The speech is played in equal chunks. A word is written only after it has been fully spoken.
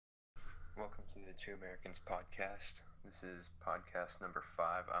Welcome to the Two Americans podcast. This is podcast number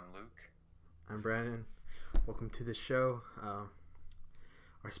 5. I'm Luke. I'm Brandon. Welcome to the show.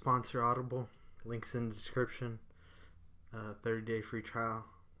 Our sponsor, Audible. Links in the description. 30-day free trial.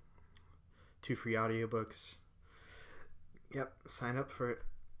 2 free audiobooks. Yep, sign up for it.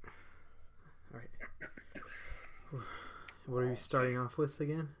 Alright. What are you starting off with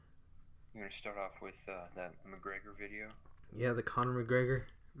again? You're going to start off with that McGregor video. Yeah, the Conor McGregor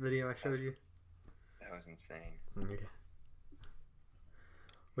video I showed you. That was insane. Yeah.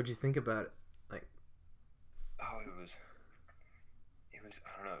 What'd you think about it? It was,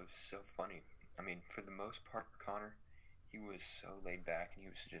 I don't know, it was so funny. I mean, for the most part, Conor, he was so laid back and he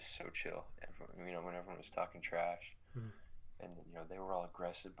was just so chill. Everyone, when everyone was talking trash. Mm. And, they were all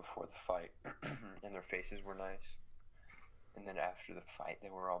aggressive before the fight and their faces were nice. And then after the fight, they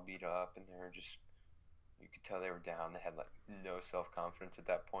were all beat up and they were just, you could tell they were down. They had, no self-confidence at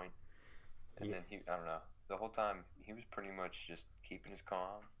that point. And then I don't know, the whole time, he was pretty much just keeping his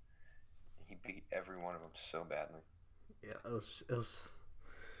calm. And he beat every one of them so badly. Yeah, it was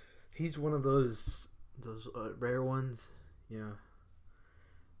he's one of those rare ones,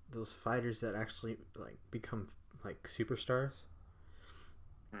 those fighters that actually, become, superstars.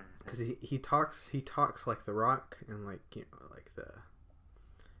 Because he talks like The Rock, and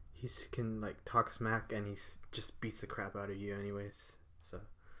he can talk smack, and he just beats the crap out of you anyways. So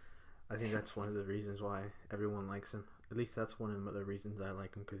I think that's one of the reasons why everyone likes him. At least that's one of the reasons I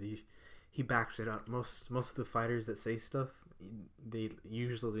like him, because he backs it up. Most of the fighters that say stuff, they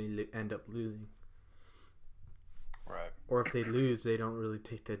usually end up losing. Right. Or if they lose, they don't really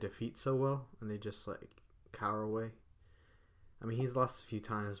take the defeat so well, and they just cower away. I mean, he's lost a few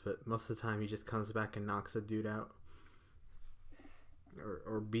times, but most of the time he just comes back and knocks a dude out,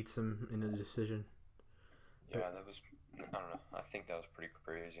 or beats him in a decision. Yeah, that was, I don't know, I think that was pretty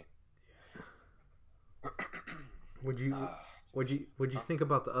crazy. Would you think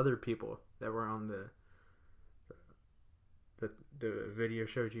about the other people that were on the video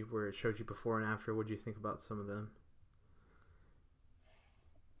showed you, where it showed you before and after? What do you think about some of them?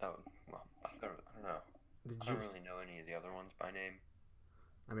 Oh, well, I don't know. I don't really know any of the other ones by name.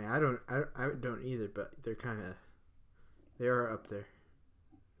 I mean, I don't either, but they are up there.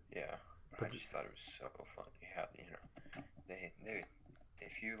 Yeah, but I just thought it was so fun. They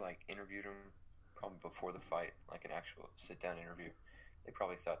if you interviewed them probably before the fight, like an actual sit down interview, they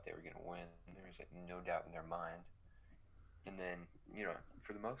probably thought they were gonna win. There was no doubt in their mind. And then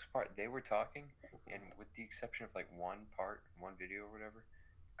for the most part, they were talking, and with the exception of one video or whatever,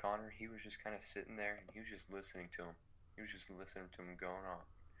 Conor, he was just kind of sitting there and he was just listening to him. He was just listening to him going on.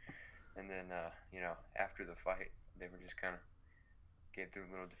 And then after the fight, they were just kind of gave their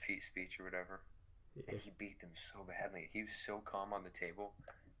little defeat speech or whatever. Yeah. And he beat them so badly. He was so calm on the table,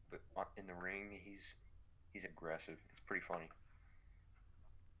 but in the ring, he's aggressive. It's pretty funny.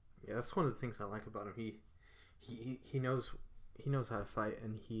 Yeah, that's one of the things I like about him. He knows how to fight,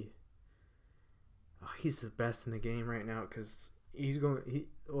 and he's the best in the game right now, because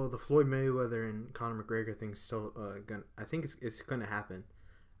the Floyd Mayweather and Conor McGregor thing's still I think it's gonna happen.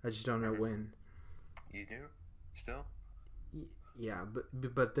 I just don't know when. You do? Still? Yeah,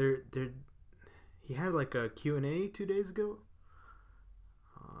 but they're he had a Q&A 2 days ago.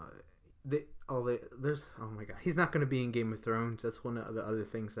 There's oh my god, he's not gonna be in Game of Thrones. That's one of the other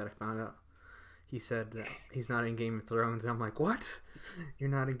things that I found out. He said that he's not in Game of Thrones. I'm like, what? You're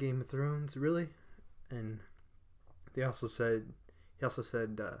not in Game of Thrones, really? And he also said he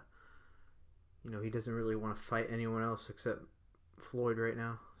doesn't really want to fight anyone else except Floyd right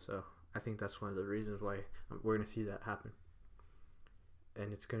now. So I think that's one of the reasons why we're going to see that happen.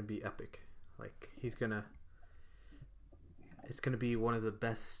 And it's going to be epic. It's going to be one of the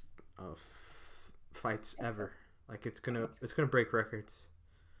best fights ever. It's going to break records.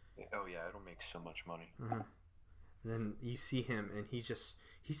 Oh yeah, it'll make so much money. Uh-huh. And then you see him, and he's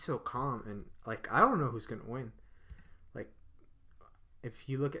so calm, and I don't know who's going to win. If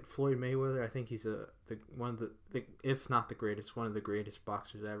you look at Floyd Mayweather, I think he's one of the if not the greatest, one of the greatest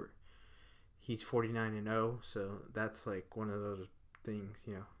boxers ever. He's 49-0, so that's one of those things.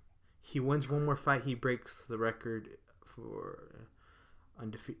 He wins one more fight, he breaks the record for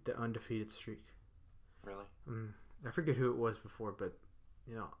the undefeated streak. Really? I forget who it was before, but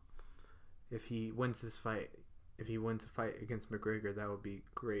if he wins this fight, if he wins a fight against McGregor, that would be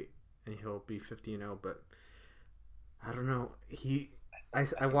great, and he'll be 50-0. But I don't know.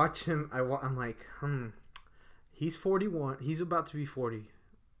 I watch him. I'm like, he's 41. He's about to be 40.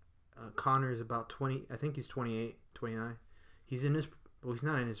 Conor is about 20. I think he's 28, 29. He's in his. Well, he's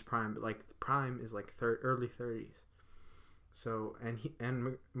not in his prime, but the prime is early 30s. So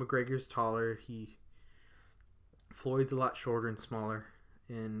McGregor's taller. Floyd's a lot shorter and smaller,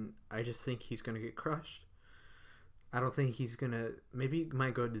 and I just think he's gonna get crushed. I don't think he's gonna. Maybe he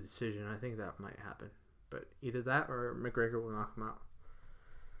might go to decision. I think that might happen, but either that or McGregor will knock him out.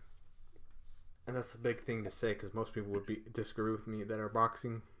 And that's a big thing to say because most people would disagree with me that are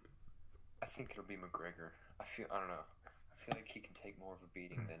boxing. I think it'll be McGregor. I don't know. I feel like he can take more of a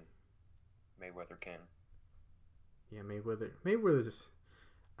beating than Mayweather can. Yeah, Mayweather. Mayweather's.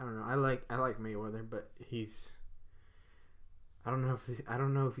 I don't know. I like Mayweather, but he's. I don't know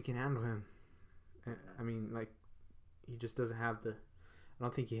if he can handle him. I mean, like, he just doesn't have the. I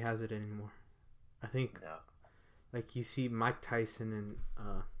don't think he has it anymore. I think. No. Like you see Mike Tyson and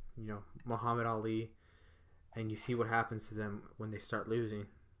Muhammad Ali, and you see what happens to them when they start losing,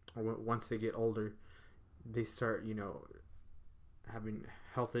 or once they get older, they start having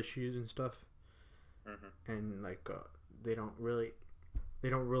health issues and stuff, and like they're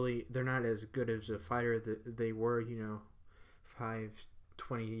not as good as a fighter that they were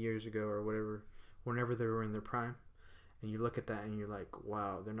 20 years ago or whatever, whenever they were in their prime, and you look at that and you're like,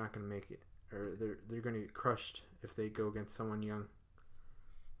 wow, they're not gonna make it, or they're gonna get crushed if they go against someone young.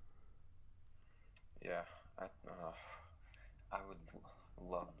 Yeah, I would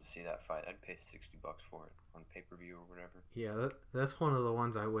love to see that fight. I'd pay $60 for it on pay-per-view or whatever. Yeah, that's one of the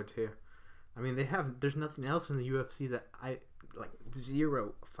ones I would too. I mean, there's nothing else in the UFC that I like.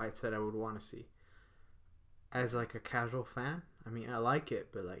 Zero fights that I would want to see. As like a casual fan, I mean, I like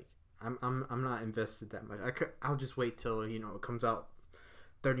it, but like I'm not invested that much. I'll just wait till it comes out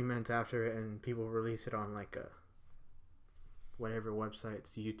 30 minutes after it and people release it on like a whatever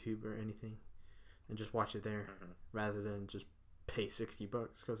websites, YouTube or anything, and just watch it there rather than just pay $60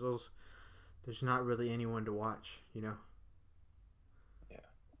 because there's not really anyone to watch. Yeah.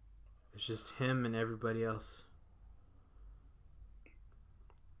 It's just him and everybody else.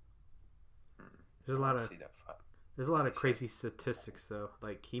 There's a lot of crazy statistics though.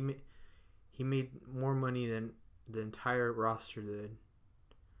 Like he made more money than the entire roster did,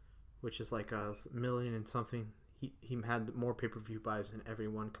 which is like 1 million and something. He had more pay-per-view buys than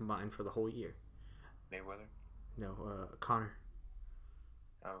everyone combined for the whole year. Mayweather? No, Conor.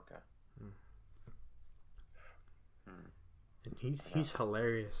 Oh, okay. And he's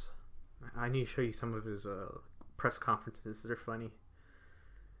hilarious. I need to show you some of his press conferences. They're funny.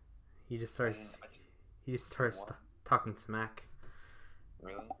 He just starts talking smack.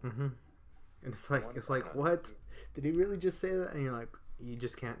 Really? Mm-hmm. And it's like what? Did he really just say that? And you're like, you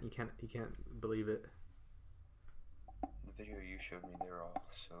can't believe it. The video you showed me, they were all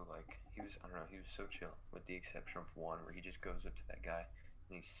so like he was so chill, with the exception of one where he just goes up to that guy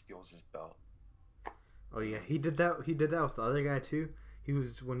and he steals his belt. Oh yeah, he did that. He did that with the other guy too. He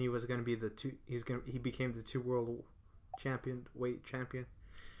became the 2 world weight champion.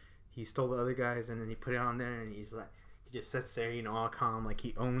 He stole the other guys and then he put it on there and he's like, he just sits there, all calm, like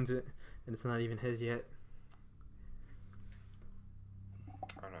he owns it, and it's not even his yet.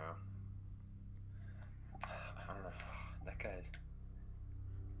 I don't know. That guy's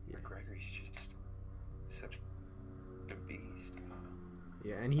McGregor. He's just such a beast.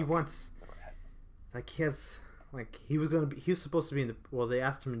 Yeah, and he wants, like, he was supposed to be in they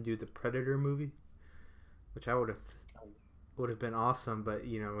asked him to do the Predator movie, which I would have been awesome, but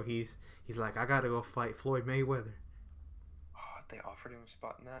he's like, I gotta go fight Floyd Mayweather. Oh, they offered him a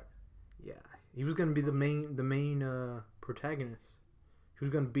spot in that? Yeah, he was gonna be the main protagonist. He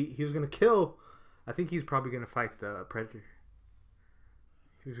was gonna kill. I think he's probably gonna fight the Predator.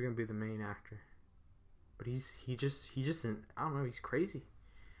 He was gonna be the main actor, but he just I don't know. He's crazy.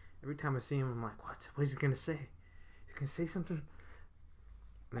 Every time I see him, I'm like, what is he gonna say? He's gonna say something.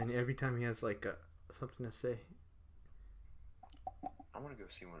 And then every time he has like something to say. I want to go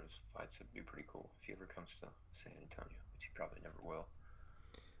see one of his fights. It'd be pretty cool if he ever comes to San Antonio, which he probably never will.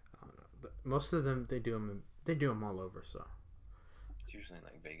 I don't know. But most of them, they do them all over. So it's usually in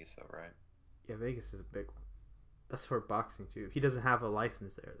like Vegas, though, right? Yeah, Vegas is a big one. That's for boxing too. He doesn't have a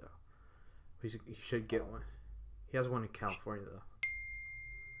license there though. He should get one. He has one in California though.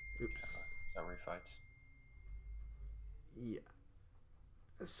 Oops. Is that where he fights? Yeah.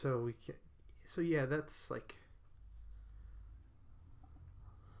 So yeah, that's like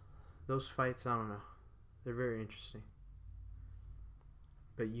those fights. I don't know. They're very interesting.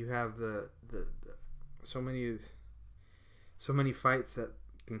 But you have the so many fights that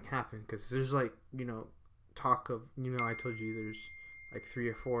can happen because there's like talk of I told you there's like 3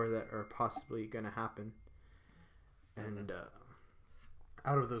 or 4 that are possibly gonna happen, and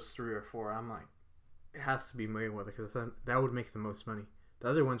out of those 3 or 4, I'm like, it has to be Mayweather because that would make the most money. The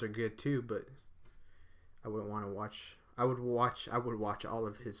other ones are good too, but I wouldn't want to watch I would watch all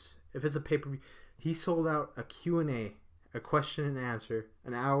of his. If it's a pay-per-view, he sold out a Q&A, a question and answer,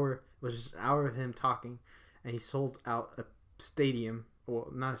 an hour. It was just an hour of him talking, and he sold out a stadium.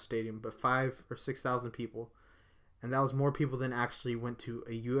 Well, not a stadium, but 5,000 or 6,000 people, and that was more people than actually went to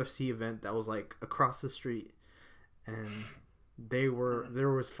a UFC event that was like across the street, and there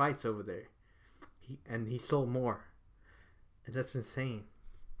was fights over there. He sold more, and that's insane.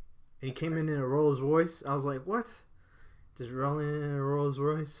 And he came in a Rolls Royce. I was like, what? Just rolling in a Rolls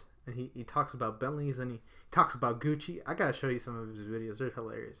Royce. And he talks about Bentleys and he talks about Gucci. I gotta show you some of his videos. They're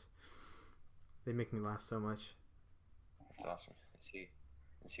hilarious. They make me laugh so much. That's awesome.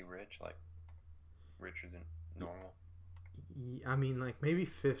 Is he rich? Like richer than normal? I mean, like maybe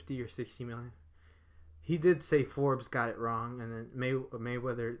 50 or 60 million. He did say Forbes got it wrong, and then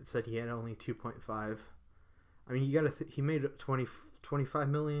Mayweather said he had only 2.5. I mean, you gotta. He made 25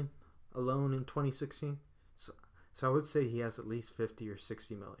 million alone in 2016. So I would say he has at least 50 or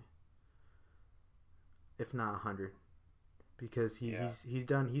 60 million, if not 100, because he did a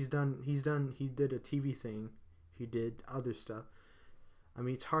TV thing, he did other stuff. I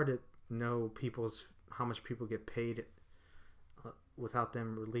mean, it's hard to know how much people get paid without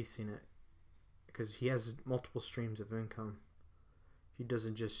them releasing it, because he has multiple streams of income. He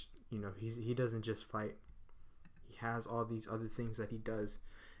doesn't just he doesn't just fight. He has all these other things that he does,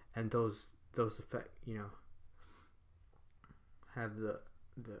 and those affect have the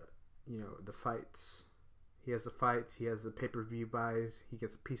fights. He has the fights. He has the pay-per-view buys. He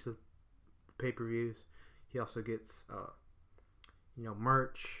gets a piece of pay-per-views. He also gets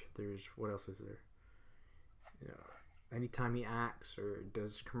merch. There's what else is there? Anytime he acts or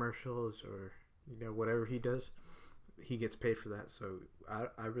does commercials or whatever he does, he gets paid for that. So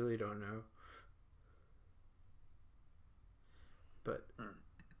I really don't know. But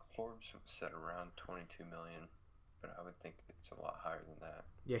Forbes said around 22 million. But I would think it's a lot higher than that.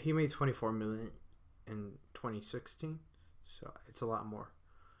 Yeah, he made 24 million in 2016, so it's a lot more.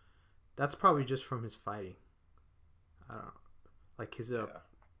 That's probably just from his fighting. I don't know, like his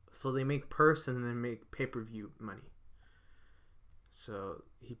So they make purse and then make pay-per-view money. So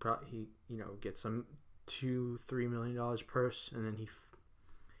he gets some $2-3 million purse, and then he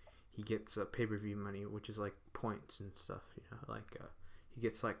gets pay-per-view money, which is like points and stuff. He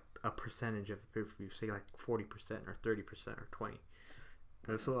gets like a percentage of the pay-per-view, say like 40% or 30% or 20%.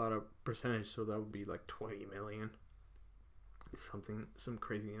 That's a lot of percentage, so that would be like 20 million. Some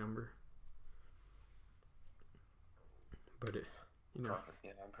crazy number. But I'm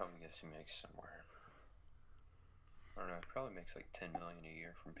probably guessing he makes somewhere. I don't know. He probably makes like 10 million a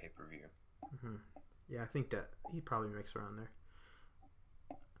year from pay-per-view. Mm-hmm. Yeah, I think that he probably makes around there.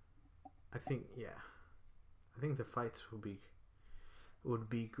 I think the fights would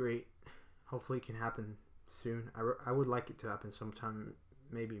be great. Hopefully it can happen soon. I would like it to happen sometime,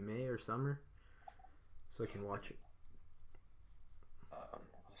 maybe May or summer, so I can watch it.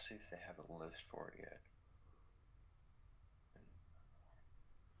 We'll see if they have a list for it yet.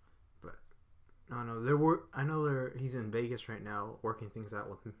 But I don't know. I know he's in Vegas right now working things out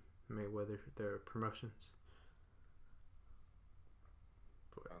with Mayweather, their promotions.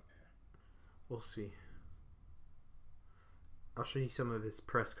 But we'll see. I'll show you some of his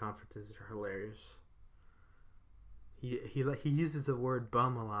press conferences. They're hilarious. He uses the word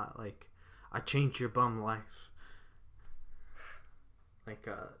bum a lot. Like, I changed your bum life. Like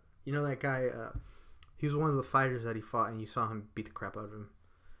that guy. He was one of the fighters that he fought, and you saw him beat the crap out of him.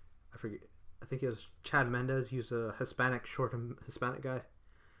 I forget. I think it was Chad Mendez. He was a Hispanic guy.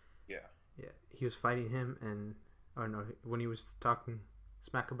 Yeah. Yeah. He was fighting him, and when he was talking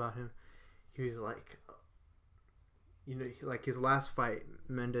smack about him, he was like. Like his last fight,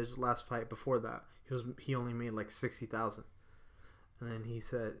 Mendez's last fight before that, he only made like 60,000, and then he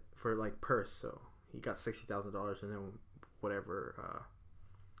said for like purse, so he got $60,000, and then whatever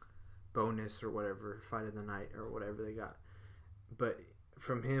bonus or whatever fight of the night or whatever they got. But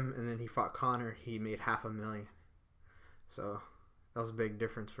from him, and then he fought Conor, he made $500,000. So that was a big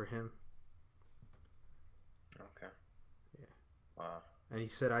difference for him. Okay. Yeah. Wow. And he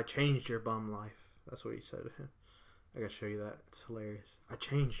said, "I changed your bum life." That's what he said to him. I gotta show you that. It's hilarious. I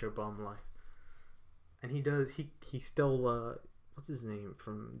changed your bum life. And he does. He still. What's his name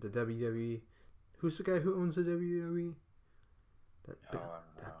from the WWE? Who's the guy who owns the WWE? That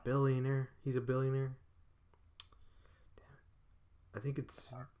billionaire. He's a billionaire. Damn it. I think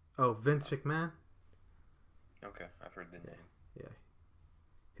it's. Oh, Vince McMahon. Okay, I've heard the name. Yeah.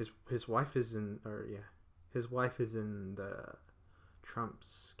 His wife is in. His wife is in the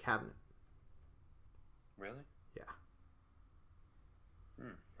Trump's cabinet. Really? Yeah. I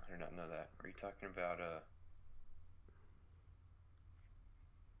did not know that. Are you talking about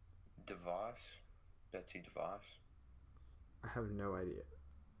DeVos, Betsy DeVos. I have no idea.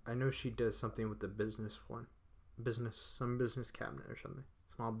 I know she does something with the business one, some business cabinet or something,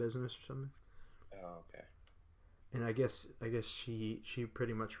 small business or something. Oh, okay. And I guess she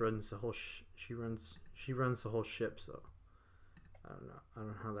pretty much runs the whole she runs the whole ship. So I don't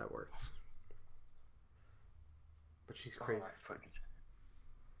know how that works. But she's crazy. Oh, my foot just...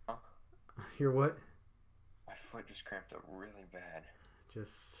 Huh? You're what? My foot just cramped up really bad.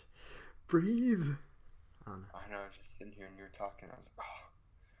 Just breathe. I don't know. I know. I was just sitting here and you were talking. I was like,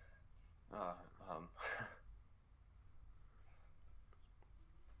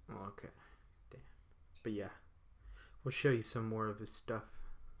 Oh, okay. Damn. But yeah, we'll show you some more of his stuff.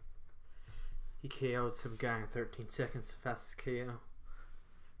 He KO'd some guy in 13 seconds, the fastest KO.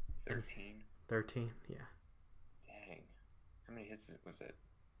 13? 13, yeah. Dang. How many hits was it?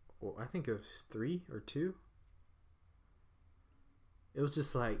 Well, I think it was 3 or 2. It was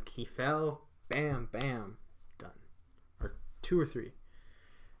just like he fell, bam, bam, done. Or 2 or 3.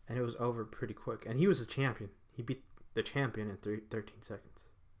 And it was over pretty quick. And he was a champion. He beat the champion in 13 seconds.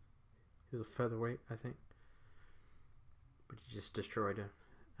 He was a featherweight, I think. But he just destroyed him.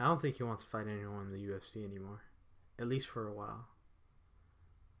 I don't think he wants to fight anyone in the UFC anymore. At least for a while.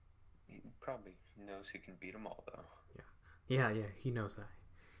 He probably knows he can beat them all, though. Yeah, he knows that.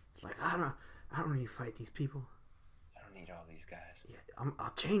 He's like, I don't need to fight these people. I don't need all these guys. Yeah,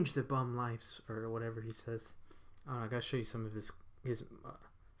 I'll change their bum lives, or whatever he says. I don't know, I gotta show you some of his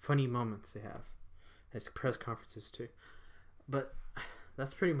funny moments they have. His press conferences, too. But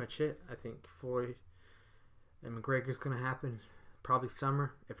that's pretty much it. I think Floyd and McGregor's gonna happen probably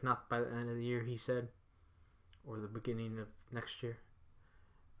summer, if not by the end of the year, he said, or the beginning of next year.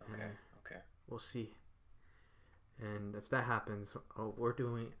 Okay. We'll see. And if that happens, we're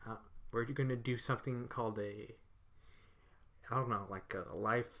gonna do something called like a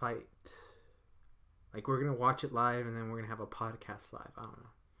live fight. Like we're gonna watch it live, and then we're gonna have a podcast live. I don't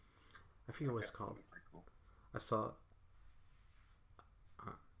know. I forget what it's called. Cool. I saw.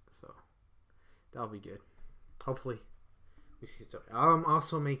 So that'll be good. Hopefully, we see stuff. I'm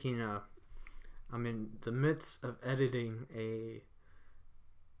also making I'm in the midst of editing a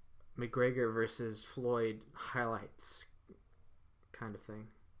McGregor versus Floyd highlights kind of thing.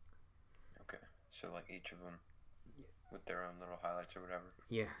 Okay. So like each of them with their own little highlights or whatever.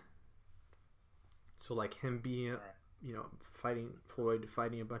 Yeah. So like him being, Alright. fighting Floyd,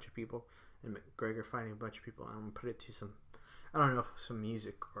 fighting a bunch of people, and McGregor fighting a bunch of people. I'm gonna put it to some, I don't know, some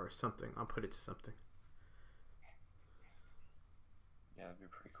music or something. I'll put it to something. Yeah, that'd be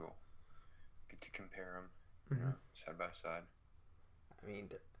pretty cool. Get to compare them, Mm-hmm. side by side. I mean,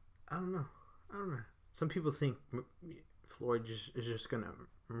 I don't know. Some people think Floyd is just gonna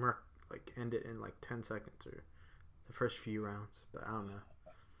end it in like 10 seconds or the first few rounds, but I don't know.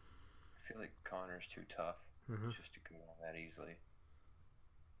 I feel like Connor's too tough just to go on that easily.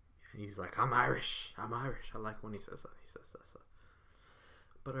 And he's like, I'm Irish. I like when he says that. He says that stuff.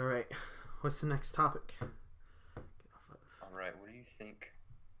 But all right, what's the next topic? All right, what do you think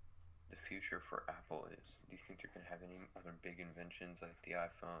the future for Apple is? Do you think they're going to have any other big inventions like the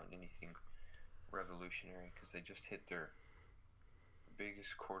iPhone, anything revolutionary? Because they just hit their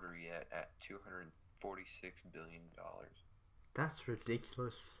biggest quarter yet at $246 billion. That's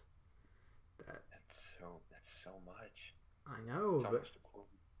ridiculous. That's so much. I know, It's but almost a quarter.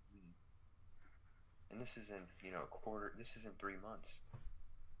 And this is in a quarter. This is in 3 months.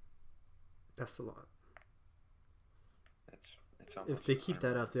 that's a lot. It's almost. If they keep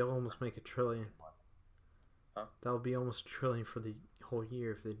that up, they'll almost make $1 trillion. Huh? That'll be almost $1 trillion for the whole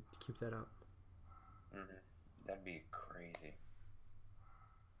year if they keep that up. That'd be crazy.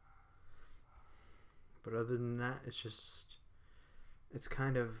 But other than that, it's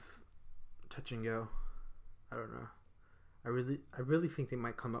kind of touch and go. I don't know. I really think they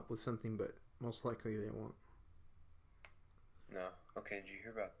might come up with something, but most likely they won't. No. Okay, did you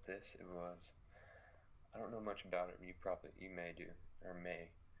hear about this? It was, I don't know much about it. You may do, or may.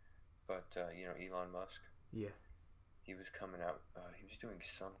 But, Elon Musk? Yeah. He was coming out, he was doing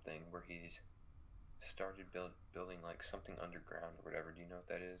something where he's started building, like, something underground or whatever. Do you know what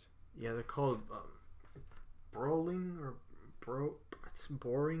that is? Yeah, they're called broiling or it's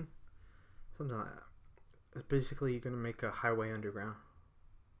boring. Something like that. It's basically you're going to make a highway underground.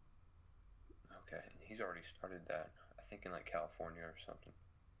 Okay, he's already started that. I think in, like, California or something.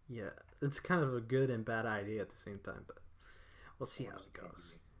 Yeah, it's kind of a good and bad idea at the same time, but we'll see how it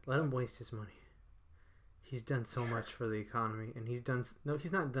goes. Let him waste his money. He's done so much for the economy, and he's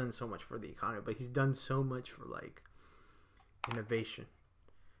not done so much for the economy, but he's done so much for, like, innovation,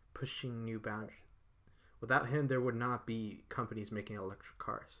 pushing new boundaries. Without him, there would not be companies making electric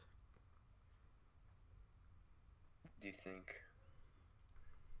cars. do you think?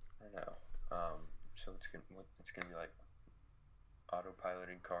 I don't know. So it's gonna be like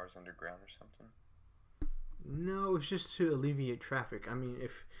autopiloted cars underground or something. No, it's just to alleviate traffic. I mean,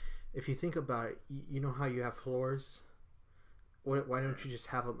 if you think about it, you know how you have floors. Why don't you just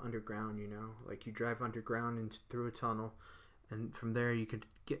have them underground? You know, like you drive underground and through a tunnel, and from there you could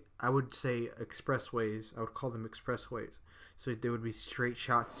get. I would say expressways. I would call them expressways. So there would be straight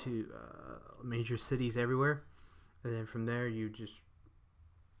shots to major cities everywhere, and then from there you just,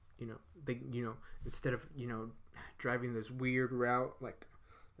 instead of driving this weird route like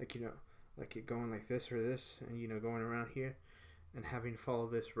like you're going like this or this, and going around here, and having to follow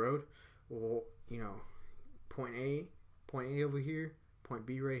this road. Well, point A. Point A over here, point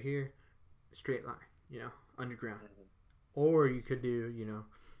B right here, straight line, underground. Mm-hmm. Or you could do,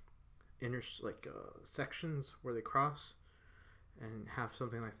 sections where they cross, and have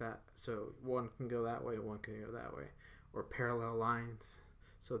something like that. So one can go that way, one can go that way, or parallel lines.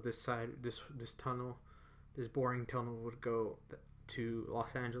 So this side, this tunnel, this boring tunnel would go to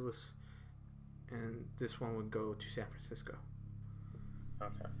Los Angeles, and this one would go to San Francisco.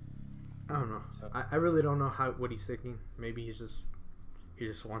 Okay. I don't know. I really don't know what he's thinking. Maybe he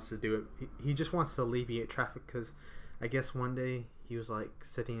just wants to do it. He just wants to alleviate traffic, because I guess one day he was like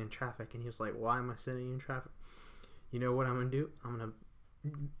sitting in traffic and he was like, "Why am I sitting in traffic? You know what I'm gonna do? I'm gonna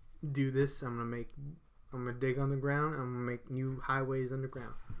do this. I'm gonna dig underground. I'm gonna make new highways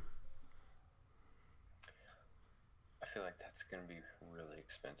underground." I feel like that's gonna be really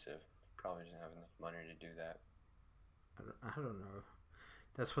expensive. Probably doesn't have enough money to do that. I don't know.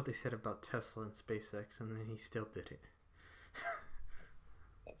 That's what they said about Tesla and SpaceX, and then he still did it.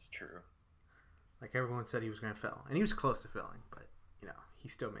 That's true. Like everyone said he was going to fail. And he was close to failing, but, he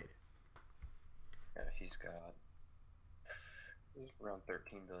still made it. Yeah, he's got around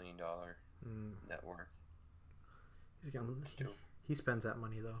 $13 billion net worth. He spends that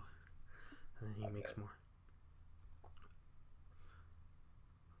money, though. And then he makes more.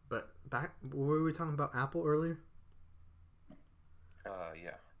 But were we talking about Apple earlier?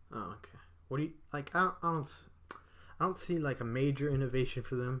 Yeah. Oh, okay. What do you like? I don't see like a major innovation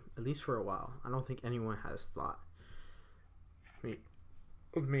for them, at least for a while. I don't think anyone has thought. I mean,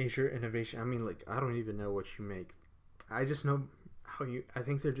 a major innovation. I mean, like, I don't even know what you make. I just know I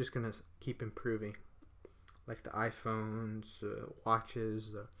think they're just gonna keep improving, like the iPhones,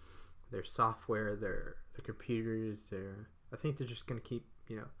 watches, their software, their computers. I think they're just gonna keep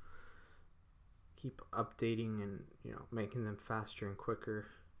updating and making them faster and quicker,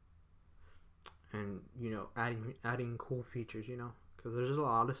 and adding cool features, because there's a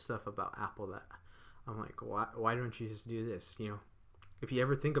lot of stuff about Apple that I'm like, why don't you just do this? If you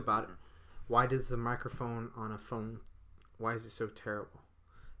ever think about it, why does the microphone on a phone, why is it so terrible?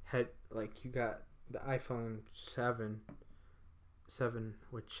 Like you got the iPhone 7,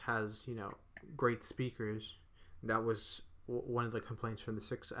 which has great speakers. That was one of the complaints from the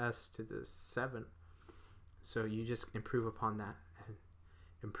 6S to the 7. So you just improve upon that, and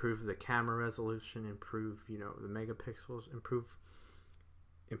improve the camera resolution, improve the megapixels,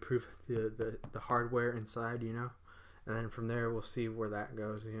 improve the hardware inside, and then from there we'll see where that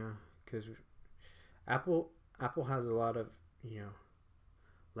goes, because Apple has a lot of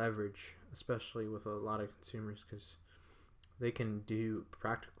leverage, especially with a lot of consumers, because they can do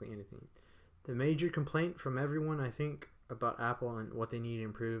practically anything. The major complaint from everyone, I think, about Apple and what they need to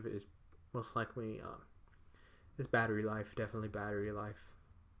improve is most likely it's battery life. Definitely battery life.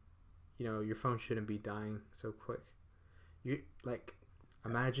 Your phone shouldn't be dying so quick.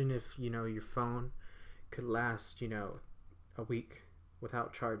 Imagine if your phone could last a week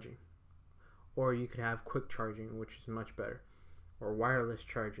without charging, or you could have quick charging, which is much better, or wireless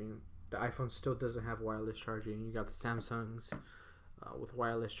charging. The iPhone still doesn't have wireless charging. You got the Samsungs with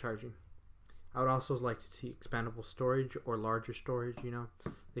wireless charging. I would also like to see expandable storage or larger storage.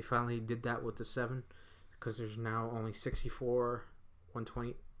 They finally did that with the 7, because there's now only 64,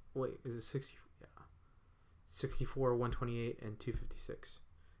 120. Wait, is it 60? Yeah, 64, 128, and 256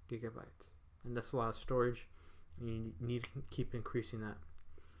 gigabytes, and that's a lot of storage. And you need to keep increasing that.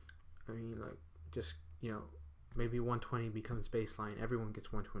 I mean, like, just maybe 120 becomes baseline. Everyone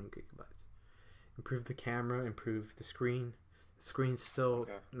gets 120 gigabytes. Improve the camera, improve the screen. The screen's still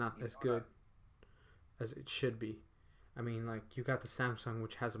not as good as it should be. I mean, like, you got the Samsung,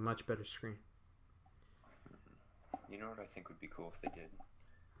 which has a much better screen. You know what I think would be cool if they did?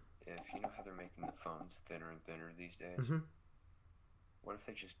 If how they're making the phones thinner and thinner these days? Mm-hmm. What if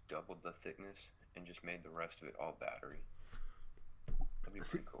they just doubled the thickness and just made the rest of it all battery? That'd be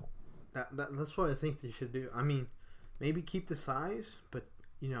pretty cool. That's what I think they should do. I mean, maybe keep the size, but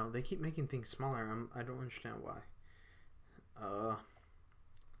they keep making things smaller. I don't understand why. Uh,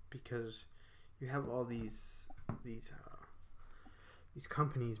 because you have all these these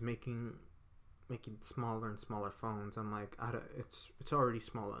companies making smaller and smaller phones. I'm like, it's already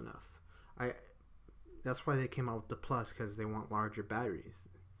small enough. I That's why they came out with the Plus, because they want larger batteries.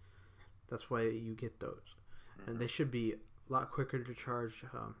 That's why you get those, and they should be a lot quicker to charge.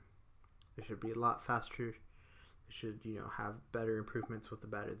 They should be a lot faster. They should, have better improvements with the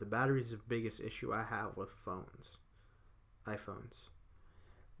battery. The battery is the biggest issue I have with iPhones.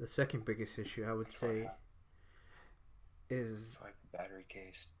 The second biggest issue I would say is like the battery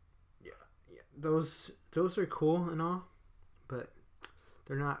case. Yeah. Those are cool and all, but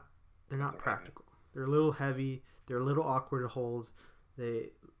they're not practical. Heavy. They're a little heavy. They're a little awkward to hold.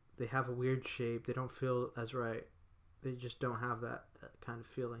 They have a weird shape. They don't feel as right. They just don't have that kind of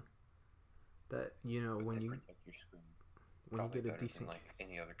feeling. That when you protect your screen. When you get a decent than, like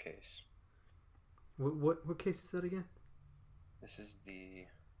any other case. What case is that again? This is I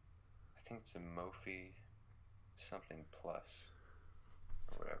think it's a Mophie something Plus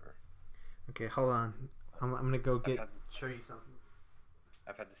or whatever. Okay, hold on. I'm gonna go show you something.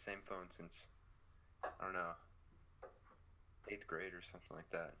 I've had the same phone since, I don't know, 8th grade or something like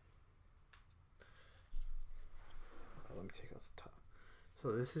that. Let me take off the top.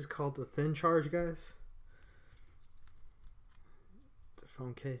 So this is called the Thin Charge, guys. The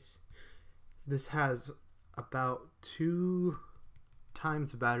phone case. This has about 2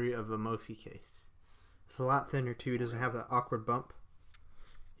 times the battery of a Mophie case. It's a lot thinner too. It doesn't have that awkward bump.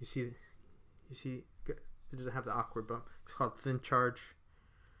 You see, it doesn't have the awkward bump. It's called Thin Charge.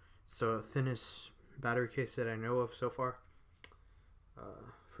 So the thinnest battery case that I know of so far.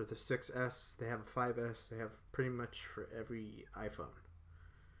 For the 6S, they have a 5S. They have pretty much for every iPhone,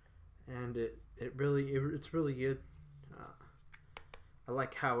 and it's really good. I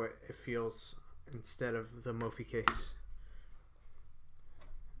like how it feels instead of the Mophie case,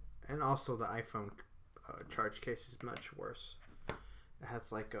 and also the iPhone charge case is much worse. It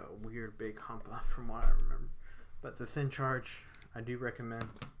has like a weird big hump from what I remember, but the Thin Charge I do recommend.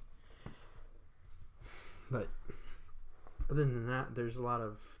 But other than that, there's a lot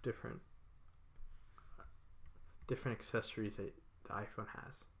of different accessories that the iPhone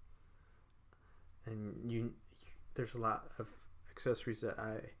has, and there's a lot of accessories that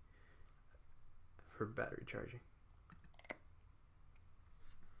for battery charging.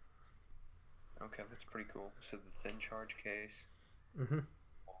 Okay, that's pretty cool. So the Thin Charge case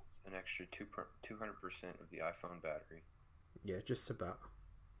holds an extra 200% of the iPhone battery. Yeah, just about.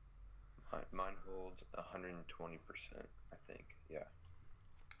 Mine holds 120%, I think. Yeah.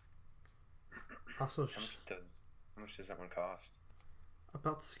 Also, how much does that one cost?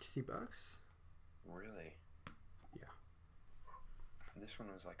 About $60. Really? Yeah. This one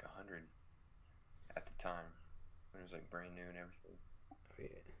was like 100 at the time when it was like brand new and everything. Oh, yeah.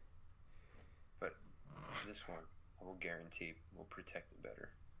 But this one, I will guarantee, will protect it better.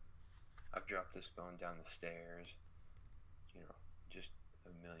 I've dropped this phone down the stairs, just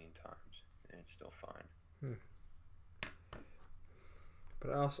a million times, and it's still fine.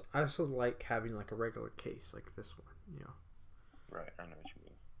 But I also like having like a regular case like this one, Right, I know what you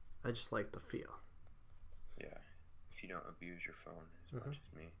mean. I just like the feel. Yeah, if you don't abuse your phone as much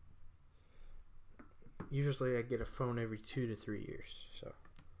as me. Usually I get a phone every 2 to 3 years, so.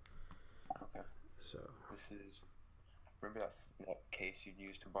 Okay. So. This is, remember that case you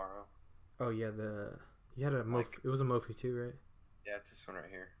used to borrow? Oh yeah, you had a it was a Mophie too, right? Yeah, it's this one right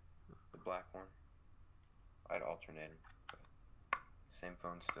here, the black one. I had alternator, but same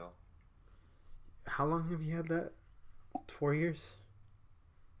phone still. How long have you had that? 4 years?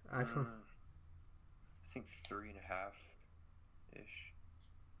 iPhone? I think 3.5 ish.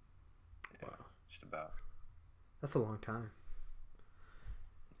 Yeah, wow. Just about. That's a long time.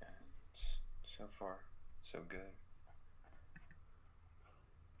 Yeah, so far, so good.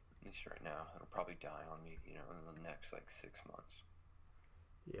 At least right now, it'll probably die on me, in the next like 6 months.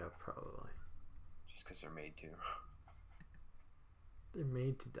 Yeah, probably. Just because they're made to. They're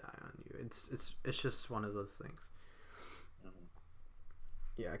made to die on you. It's just one of those things.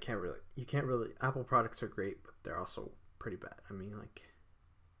 Yeah, you can't really. Apple products are great, but they're also pretty bad. I mean, like,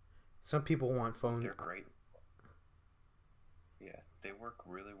 some people want phones. They're great. Yeah, they work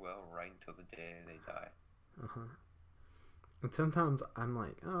really well right until the day they die. And sometimes I'm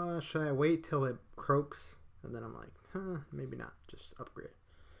like, oh, should I wait till it croaks? And then I'm like, maybe not. Just upgrade.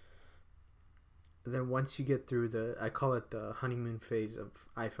 And then once you get through I call it the honeymoon phase of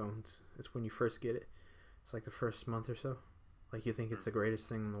iPhones. It's when you first get it. It's like the first month or so. Like, you think it's the greatest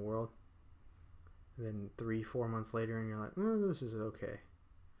thing in the world. And then 3-4 months later, and you're like, this is okay.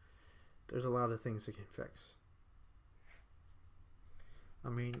 There's a lot of things it can fix. I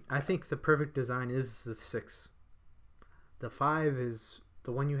mean, I think the perfect design is the 6. The 5 is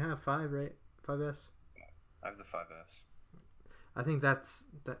the one you have, 5, right? 5S. I have the 5S. I think that's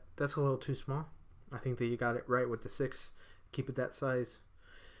a little too small. I think that you got it right with the 6. Keep it that size.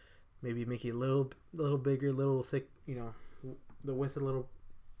 Maybe make it a little bigger, a little thick. The width a little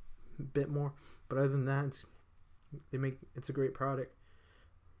bit more. But other than that, it's a great product.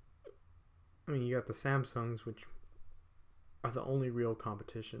 I mean, you got the Samsungs, which are the only real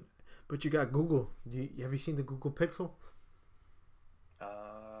competition. But you got Google. Have you seen the Google Pixel?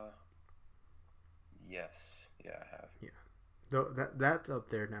 Yes. Yeah, I have. Yeah. That's up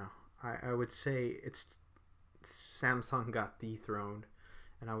there now. I would say it's Samsung got dethroned,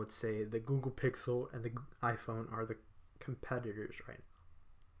 and I would say the Google Pixel and the iPhone are the competitors right now.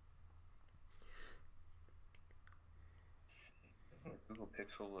 Doesn't the Google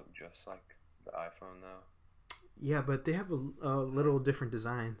Pixel look just like the iPhone though? Yeah, but they have a little different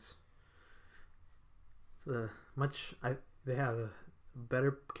designs. They have a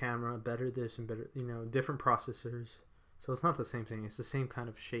better camera, better this and better, different processors. So it's not the same thing. It's the same kind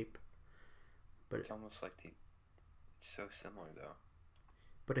of shape, but it's almost like it's so similar though.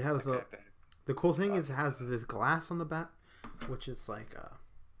 But it has the cool thing is it has this glass on the back, which is like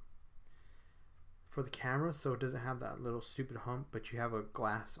for the camera, so it doesn't have that little stupid hump, but you have a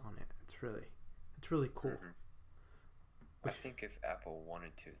glass on it. It's really cool. Mm-hmm. I think if Apple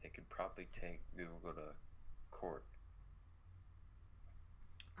wanted to, they could probably take Google to court.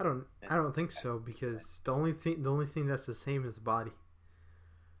 I don't think so, because the only thing that's the same is the body.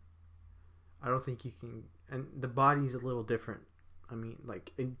 I don't think you can, and the body's a little different. I mean,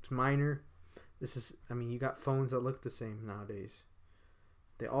 like, it's minor. You got phones that look the same nowadays.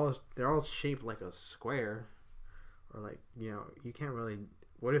 They're all shaped like a square, or like, you can't really.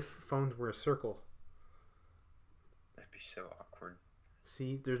 What if phones were a circle? That'd be so awkward.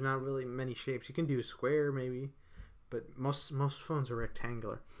 See, there's not really many shapes. You can do a square maybe, but most phones are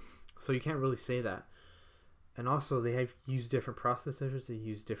rectangular, so you can't really say that. And also, they have used different processors. They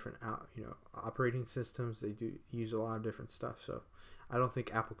use different operating systems. They do use a lot of different stuff. So I don't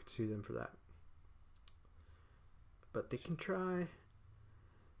think Apple could sue them for that. But they can try.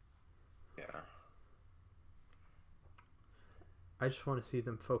 Yeah. I just want to see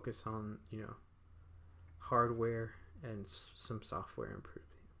them focus on hardware and some software improvement.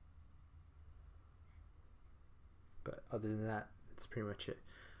 But other than that, that's pretty much it.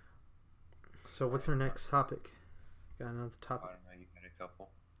 So what's our next topic? Got another topic? I don't know. You got a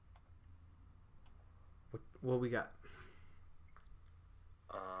couple. What we got?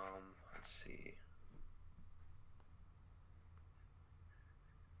 Let's see.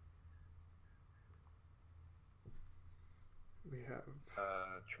 We have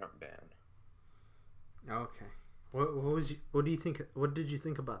Trump ban. Okay. What do you think? What did you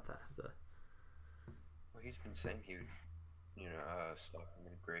think about that? Well, he's been saying he would, stop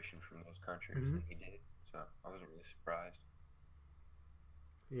immigration from those countries, Mm-hmm. and he did. So I wasn't really surprised.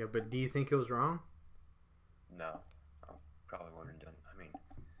 Yeah, but do you think it was wrong? No, I probably wouldn't have done. I mean,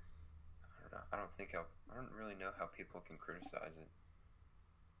 I don't know. I don't really know how people can criticize it.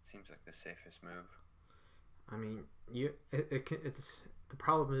 Seems like the safest move. I mean, it's the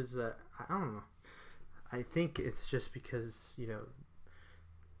problem is that I don't know. I think it's just because you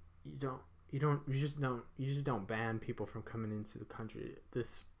just don't ban people from coming into the country.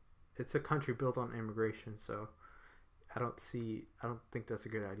 It's a country built on immigration, so I don't think that's a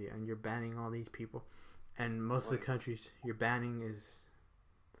good idea. And you're banning all these people, and most of the countries you're banning is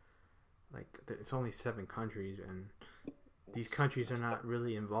like it's only 7 countries, and these countries are not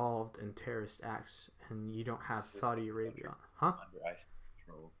really involved in terrorist acts, and you don't have Saudi Arabia, huh? Under ISIS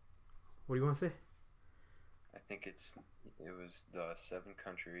control. What do you want to say? I think it was the 7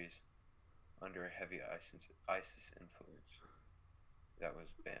 countries under a heavy ISIS influence that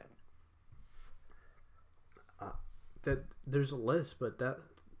was banned. That there's a list, but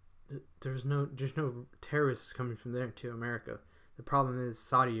there's no terrorists coming from there to America. The problem is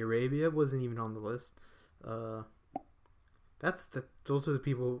Saudi Arabia wasn't even on the list. Those are the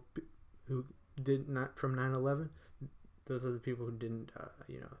people who did not from 9/11. Those are the people who didn't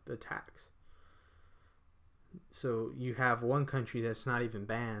the attacks. So you have one country that's not even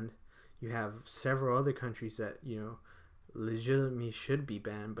banned. You have several other countries that legitimately should be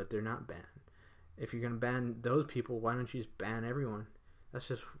banned, but they're not banned. If you're gonna ban those people, why don't you just ban everyone? That's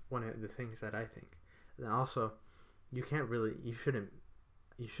just one of the things that I think. And also, you shouldn't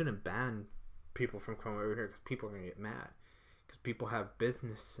ban people from coming over here, because people are gonna get mad. Because people have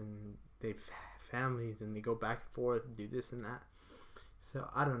business and they've families and they go back and forth and do this and that. So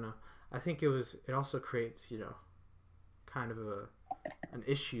I don't know. I think it also creates kind of an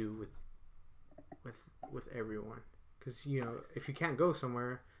issue with everyone, because if you can't go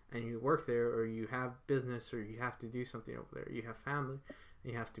somewhere and you work there, or you have business, or you have to do something over there, you have family,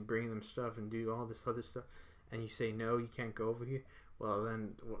 and you have to bring them stuff and do all this other stuff, and you say no, you can't go over here. Well,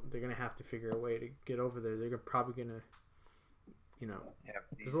 then they're gonna have to figure a way to get over there. They're probably gonna,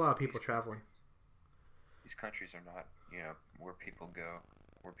 there's a lot of people traveling. These countries are not, where people go,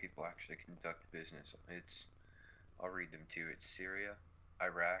 where people actually conduct business. I'll read them too. It's Syria,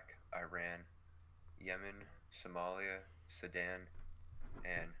 Iraq, Iran, Yemen, Somalia, Sudan,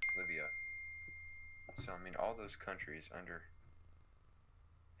 and Libya. So, I mean, all those countries under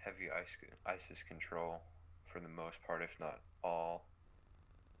heavy ISIS control for the most part, if not all.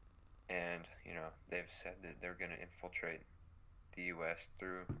 And, they've said that they're going to infiltrate the U.S.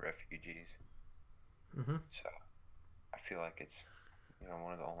 through refugees. Mm-hmm. So, I feel like it's,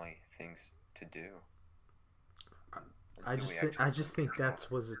 one of the only things to do. I just think that's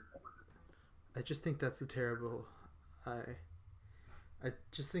a terrible. I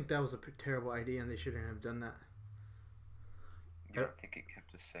just think that was a terrible idea, and they shouldn't have done that. You don't think it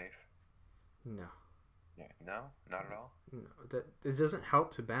kept us safe? No. Yeah, no, not at all. No, that it doesn't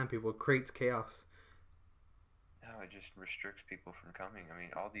help to ban people. It creates chaos. No, it just restricts people from coming. I mean,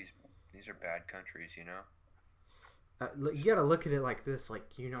 all these are bad countries, You gotta look at it like this.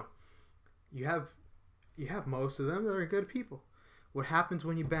 Like, you have most of them that are good people. What happens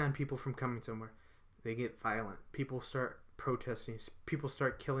when you ban people from coming somewhere? They get violent. People start protesting. People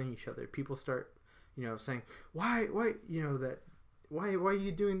start killing each other. People start, saying, why, that, why are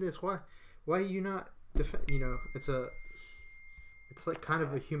you doing this? Why are you not defend? It's like kind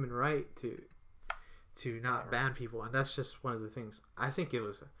of a human right to not ban people, and that's just one of the things. I think it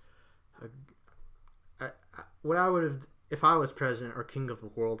was what I would have, if I was president or king of the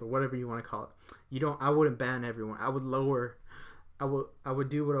world or whatever you want to call it. I wouldn't ban everyone. I would lower. I would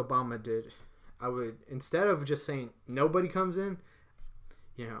do what Obama did. I would, instead of just saying nobody comes in,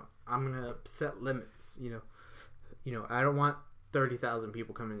 I'm gonna set limits. I don't want 30,000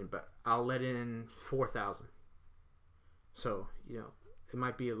 people coming in, but I'll let in 4,000. So it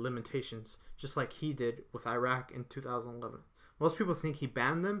might be limitations, just like he did with Iraq in 2011. Most people think he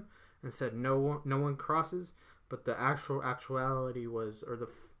banned them and said no one crosses, but the actuality was, or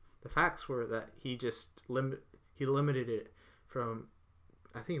the facts were, that he just limited it from,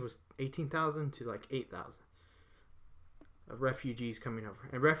 I think it was 18,000 to like 8,000 of refugees coming over.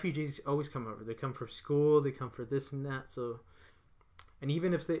 And refugees always come over. They come for school, they come for this and that. So, and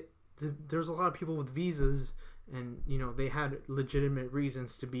even if there's a lot of people with visas, and they had legitimate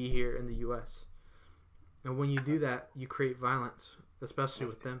reasons to be here in the U.S. And when you do that, you create violence, especially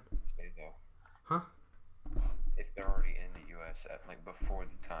with them. Huh? If they're already in the U.S. before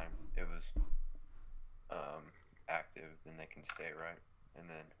the time it was active, then they can stay, right? And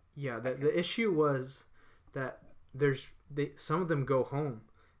then the issue was that some of them go home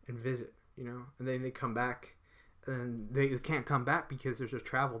and visit, and then they come back, and they can't come back because there's a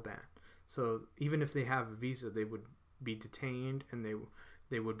travel ban. So even if they have a visa, they would be detained, and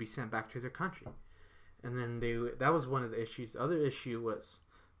they would be sent back to their country. And then that was one of the issues. The other issue was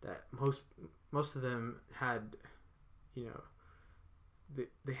that most of them had,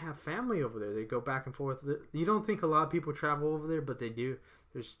 they have family over there. They go back and forth. You don't think a lot of people travel over there, but they do.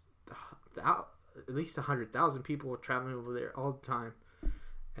 There's at least 100,000 people traveling over there all the time,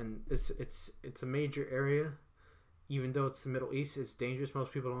 and it's a major area. Even though it's the Middle East, it's dangerous.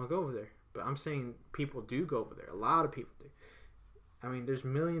 Most people don't go over there. But I'm saying people do go over there. A lot of people do. I mean, there's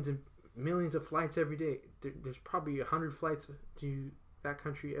millions and millions of flights every day. There's probably 100 flights to that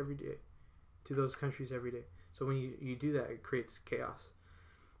country every day, to those countries every day. So when you do that, it creates chaos.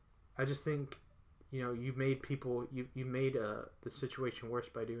 I just think, you made people, you made the situation worse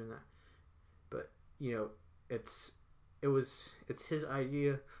by doing that. But it's his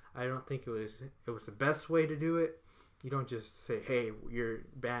idea. I don't think it was the best way to do it. You don't just say, hey, you're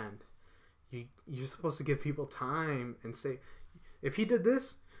banned. You're supposed to give people time and say, if he did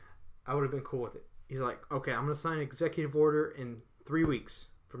this, I would have been cool with it. He's like, okay, I'm going to sign an executive order in 3 weeks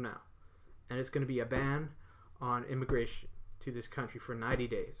from now, and it's going to be a ban on immigration to this country for 90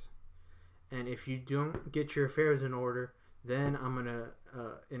 days. And if you don't get your affairs in order, then I'm going to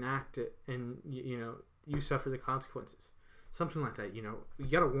enact it, and you suffer the consequences. Something like that. You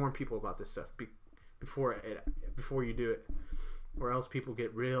got to warn people about this stuff before you do it, or else people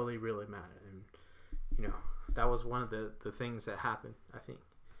get really, really mad. And that was one of the things that happened, I think.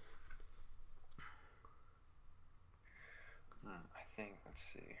 Let's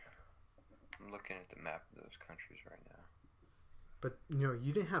see. I'm looking at the map of those countries right now. But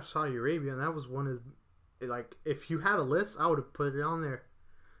you didn't have Saudi Arabia, and that was one of Like, if you had a list, I would have put it on there.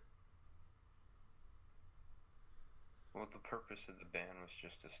 Well, the purpose of the ban was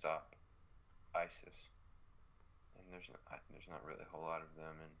just to stop ISIS, and there's not really a whole lot of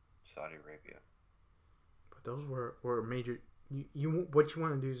them in Saudi Arabia. But those were major. You what you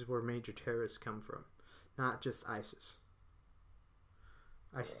want to do is where major terrorists come from, not just ISIS.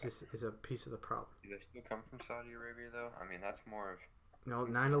 ISIS is a piece of the problem. Do they still come from Saudi Arabia though? I mean, that's more of No,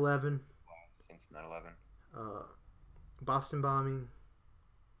 9/11. Since 9/11. Boston bombing.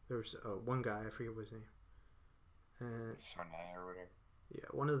 There was one guy, I forget what his name. Sarnaya or whatever. Yeah,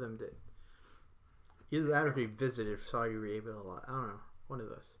 one of them did. Either that or he visited Saudi Arabia a lot. I don't know. One of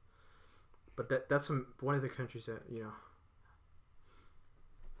those. But that's one of the countries that, I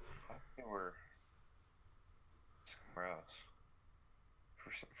thought they were somewhere else.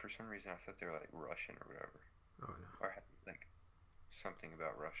 For some reason, I thought they were like Russian or whatever. Oh, no. Or like something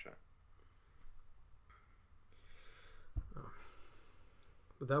about Russia. Oh.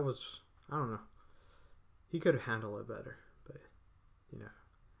 But that was, I don't know. He could have handled it better, but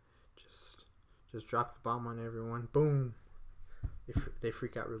just drop the bomb on everyone. Boom. They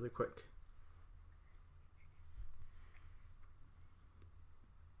freak out really quick.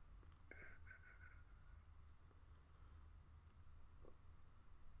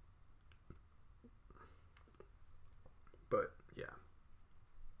 But yeah,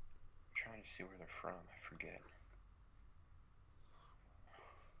 I'm trying to see where they're from. I forget.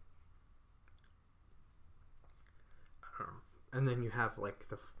 And then you have like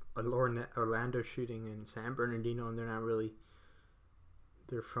the Orlando shooting in San Bernardino, and they're not really.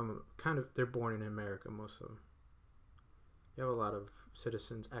 They're from they're born in America, most of them. You have a lot of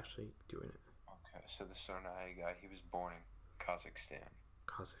citizens actually doing it. Okay, so the Sonai guy, he was born in Kazakhstan.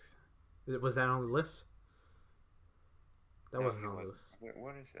 Kazakhstan. Was that on the list? That wasn't on the list. Wait,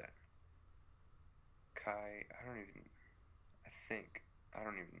 what is that? Kai, I don't even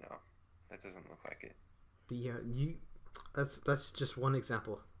know. That doesn't look like it. But yeah, that's just one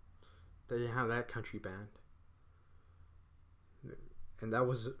example. They didn't have that country banned. And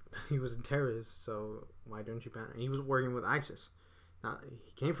he was a terrorist, so why don't you ban him? He was working with ISIS.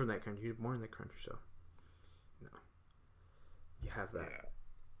 He came from that country. He was born in that country, so you have that. Yeah.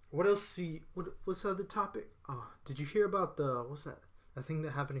 What else? What's the other topic? Oh, did you hear about what's that? That thing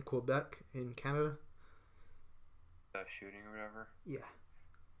that happened in Quebec in Canada? The shooting or whatever. Yeah.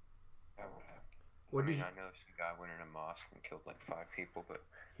 That would happen. I know some guy went in a mosque and killed like 5 people, but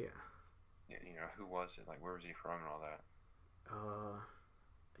yeah. Who was it? Like, where was he from and all that?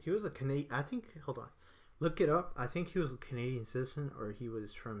 He was a Canadian. I think. Hold on, look it up. I think he was a Canadian citizen, or he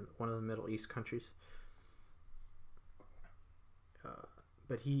was from one of the Middle East countries.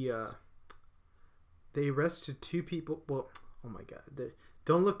 But they arrested 2 people. Well, oh my God,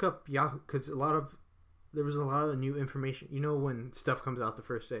 don't look up Yahoo because there was a lot of new information. When stuff comes out the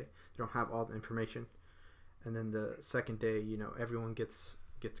first day, they don't have all the information, and then the second day, everyone gets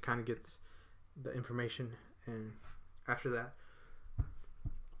the information, and after that,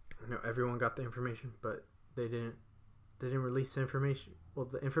 everyone got the information, but they didn't release the information. Well,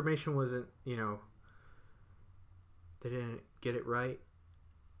 the information wasn't, they didn't get it right,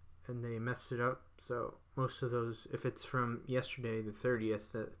 and they messed it up. So most of those, if it's from yesterday, the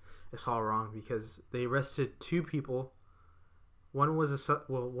 30th, that it's all wrong because they arrested 2 people. One was a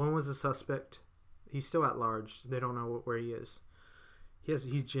suspect. He's still at large. They don't know where he is.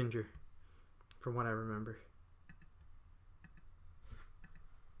 He's ginger, from what I remember.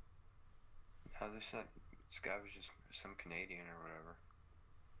 This guy was just some Canadian or whatever.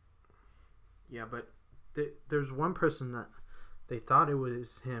 Yeah, but there's one person that they thought it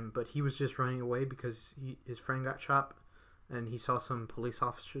was him, but he was just running away because his friend got shot, and he saw some police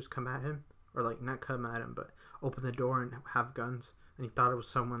officers come at him, or like not come at him, but open the door and have guns, and he thought it was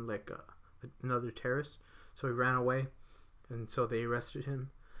someone like another terrorist, so he ran away, and so they arrested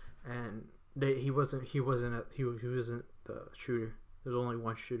him, and he wasn't the shooter. There's only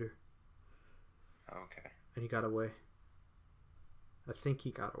one shooter. Okay. And he got away. I think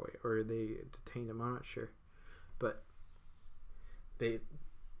he got away, or they detained him. I'm not sure, but they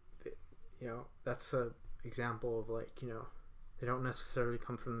that's a example of they don't necessarily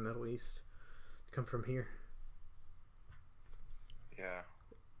come from the Middle East. They come from here. Yeah.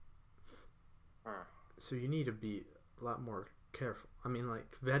 So you need to be a lot more careful. I mean,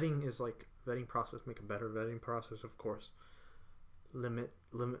 vetting process. Make a better vetting process, of course.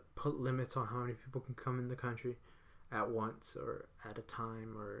 Put limits on how many people can come in the country at once or at a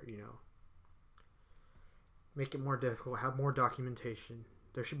time, or make it more difficult. Have more documentation.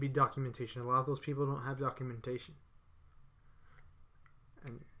 There should be documentation. A lot of those people don't have documentation,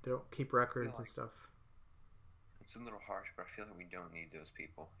 and they don't keep records and stuff. it's a little harsh, but I feel like we don't need those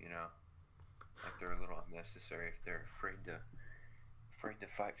people. Like they're a little unnecessary if they're afraid to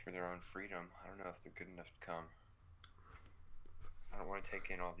fight for their own freedom. I don't know if they're good enough to come. I don't want to take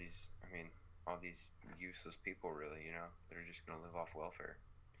in all these. I mean, all these useless people. Really, that are just gonna live off welfare.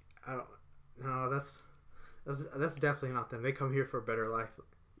 I don't. No, that's definitely not them. They come here for a better life.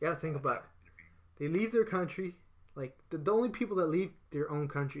 You gotta think about it. They leave their country. Like the only people that leave their own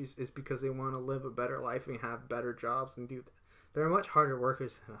countries is because they want to live a better life and have better jobs and do that. They're much harder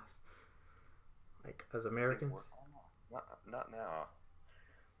workers than us. Like as Americans. Not now.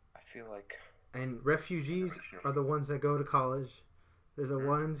 I feel like. And refugees are the ones that go to college. They're the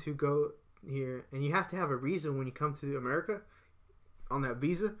ones who go here, and you have to have a reason when you come to America on that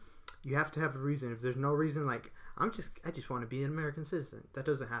visa. You have to have a reason. If there's no reason, like I just want to be an American citizen. That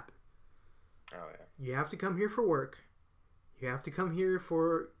doesn't happen. Oh yeah. You have to come here for work. You have to come here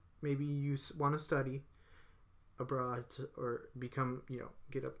for maybe you want to study abroad or become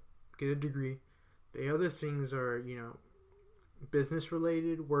get a degree. The other things are business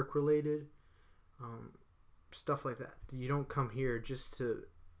related, work related, stuff like that. You don't come here just to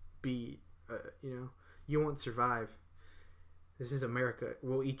be you won't survive. This is America.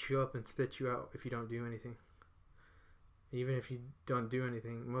 We'll eat you up and spit you out if you don't do anything. Even if you don't do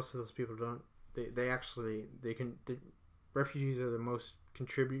anything, most of those people don't. Refugees are the most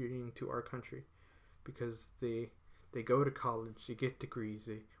contributing to our country because they go to college, they get degrees,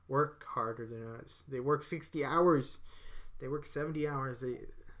 they work harder than us. They work 60 hours. They work 70 hours.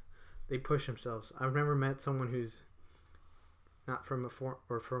 They push themselves. I've never met someone who's not from a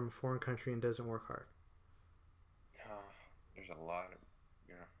foreign country and doesn't work hard. There's a lot of,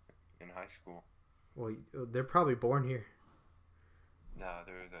 in high school. Well, they're probably born here. No,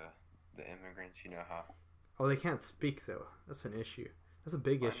 they're the immigrants. You know how. Oh, they can't speak though. That's an issue. That's a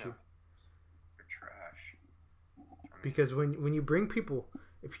big issue. They're trash. Because when you bring people,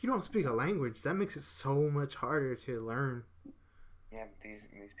 if you don't speak a language, that makes it so much harder to learn. Yeah, but these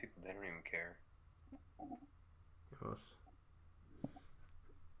people, they don't even care.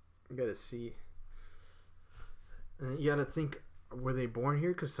 You gotta see. And you gotta think, were they born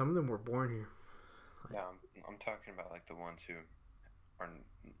here? Because some of them were born here. Yeah, I'm talking about like the ones who are,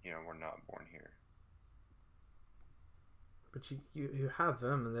 were not born here. But you have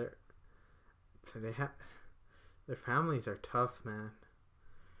them, and their families are tough, man.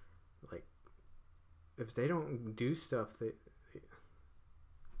 Like, if they don't do stuff, they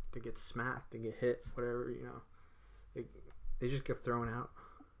get smacked, they get hit, whatever, they just get thrown out.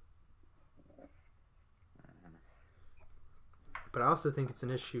 But I also think it's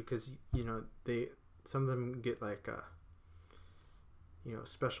an issue because some of them get like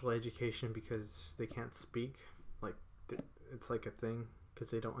special education because they can't speak. Like it's like a thing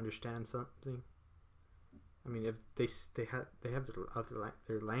because they don't understand something. I mean, if they have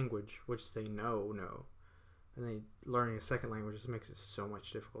their language, which they know, and they learning a second language just makes it so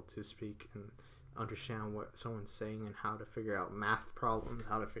much difficult to speak and understand what someone's saying and how to figure out math problems,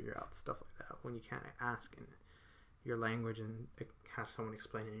 how to figure out stuff like that when you can't ask in your language and have someone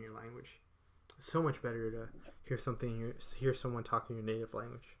explain it in your language. It's so much better to hear someone talking your native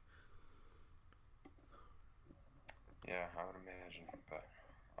language. Yeah, I would imagine, but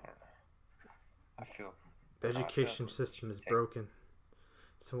I don't know. I feel the education system is broken.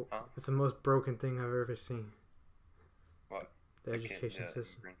 So it's the most broken thing I've ever seen. What? The education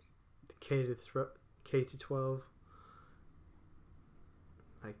system. The K to 12.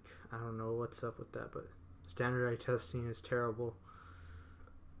 Like, I don't know what's up with that, but standardized testing is terrible.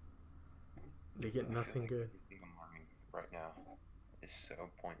 They get nothing good. Right now is so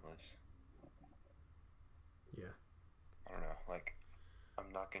pointless. Yeah. I don't know. Like,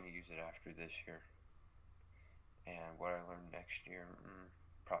 I'm not going to use it after this year. And what I learn next year,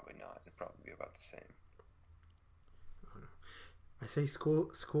 probably not. It'll probably be about the same. I say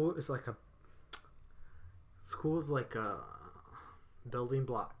school is like a building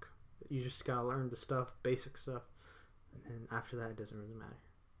block. You just gotta learn the stuff, basic stuff, and then after that, it doesn't really matter.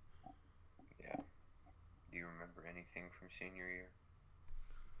 Yeah. Do you remember anything from senior year?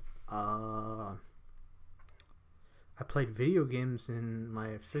 I played video games in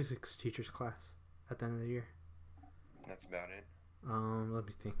my physics teacher's class at the end of the year. That's about it. Let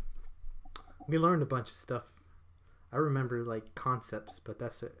me think. We learned a bunch of stuff. I remember like concepts, but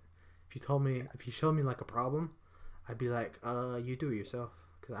that's it. If you showed me like a problem, I'd be like, you do it yourself,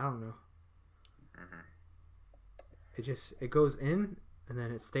 because I don't know. It goes in and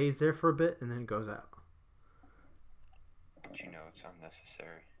then it stays there for a bit and then it goes out. But it's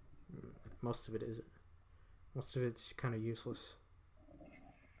unnecessary. Most of it isn't. Most of it's kind of useless.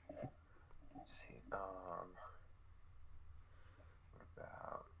 Let's see.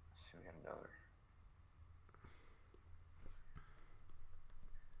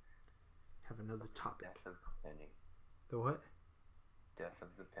 another topic. Death of the penny. The what? Death of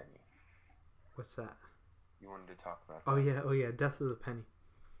the penny. What's that? You wanted to talk about Oh that? yeah, Death of the Penny.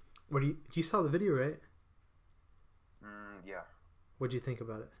 You saw the video, right? Yeah. What do you think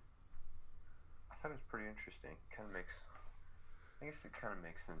about it? I thought it was pretty interesting. I guess it kind of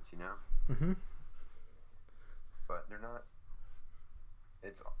makes sense, you know? Mm-hmm. But they're not,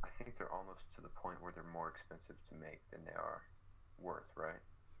 I think they're almost to the point where they're more expensive to make than they are worth, right?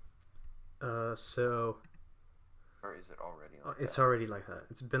 So Or is it already like it's that? already like that.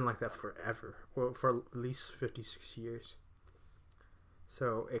 It's been like that forever. Well, for at least 56 years.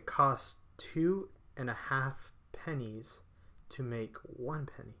 So it costs 2.5 pennies to make 1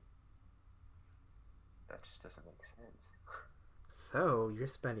 penny. That just doesn't make sense. So you're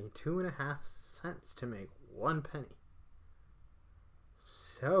spending 2.5 cents to make 1 penny.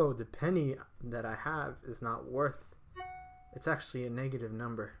 So the penny that I have is not worth. It's actually a negative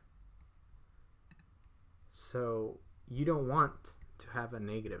number. So you don't want to have a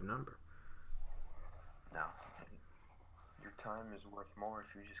negative number. No. Your time is worth more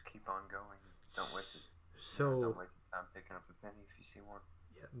if you just keep on going. Don't waste it. So don't waste your time picking up the penny if you see one.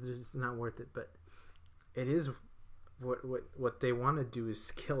 Yeah, it's not worth it. But it is what they want to do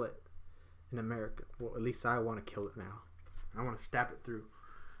is kill it in America. Well, at least I want to kill it now. I want to stab it through,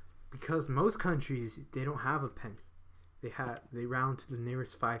 because most countries, they don't have a penny. They round to the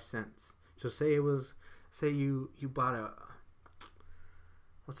nearest 5 cents. So say you bought a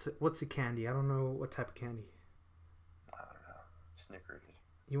what's a candy? I don't know what type of candy. I don't know. Snickers.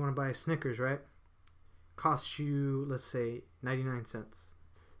 You want to buy a Snickers, right? Costs you, let's say, 99 cents.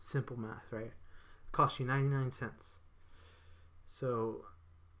 Simple math, right? Costs you 99 cents. So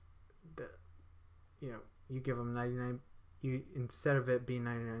you give them 99. You, instead of it being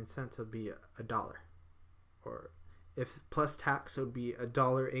 99 cents, it'll be a dollar. Or if plus tax, it would be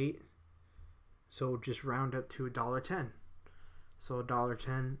 $1.08. So just round up to $1.10. So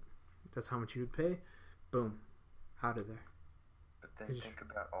 $1.10, that's how much you would pay. Boom, out of there. But then think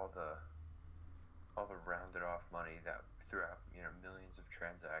about all the rounded off money that throughout millions of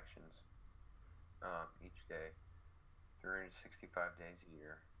transactions each day, 365 days a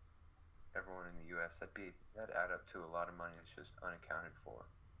year. Everyone in the U.S. that'd add up to a lot of money that's just unaccounted for.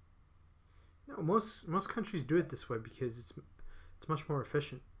 No, most countries do it this way because it's much more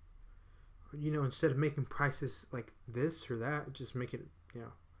efficient. Instead of making prices like this or that, just make it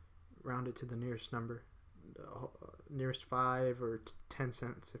round it to the nearest number, nearest 5 or 10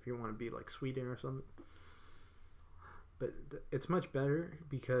 cents if you want to be like Sweden or something. But it's much better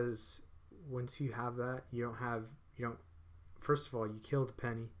because once you have that, you don't. First of all, you kill the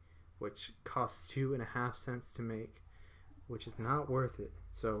penny, which costs 2.5 cents to make, which is not worth it.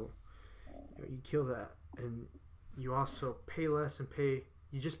 So you kill that, and you also pay less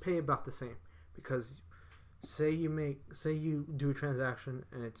you just pay about the same, because say you do a transaction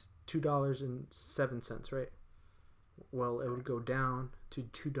and it's $2.07, right? Well, it would go down to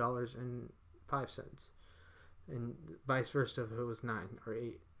 $2.05, and vice versa if it was 9 or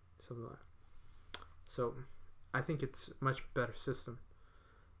 8, something like that. So I think it's a much better system,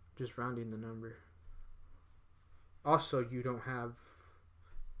 just rounding the number. Also, you don't have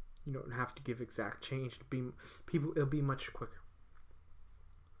to give exact change to be people. It'll be much quicker.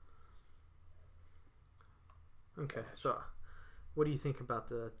 Okay, so what do you think about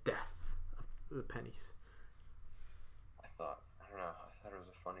the death of the pennies? I thought it was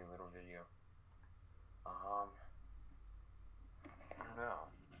a funny little video. I don't know.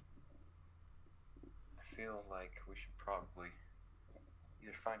 I feel like we should probably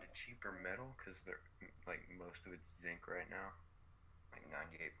either find a cheaper metal, because they're like most of it's zinc right now, like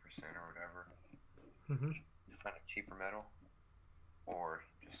 98% or whatever. Mm-hmm. Find a cheaper metal, or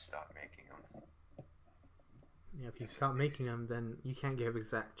just stop making them. Yeah, if you stop making them, then you can't give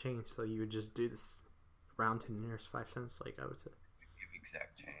exact change. So you would just do this round to the nearest 5 cents, like I would say. Give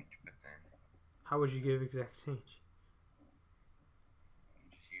exact change, but then how would you give exact change? You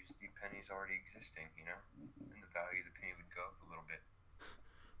just use the pennies already existing, and the value of the penny would go up a little bit.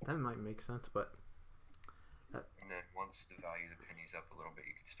 That might make sense, but and then once the value of the penny's up a little bit,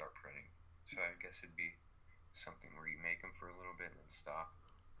 you could start printing. So I guess it'd be something where you make them for a little bit and then stop,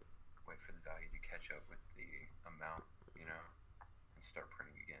 wait for the value to catch up with the amount, and start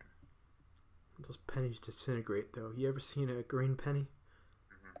printing again. Those pennies disintegrate, though. You ever seen a green penny?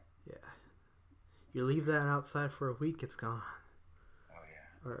 Mm-hmm. Yeah. You leave that outside for a week, it's gone. Oh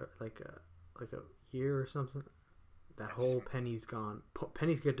yeah. Or like a year or something. That whole penny's gone.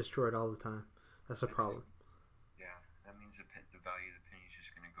 Pennies get destroyed all the time. That's a problem. Yeah, that means the value of the penny is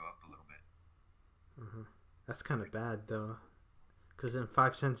just going to go up a little bit. Uh-huh. That's kind of bad, though. Because then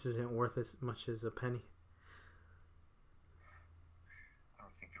 5 cents isn't worth as much as a penny. I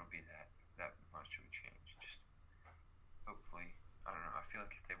don't think it'll be that much of a change. Just hopefully, I don't know. I feel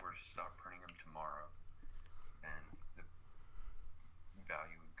like if they were to stop printing them tomorrow, then the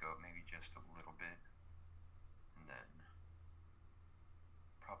value would go up maybe just a little bit, and then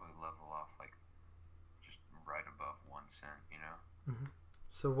probably level off like just right above 1 cent. Mm-hmm.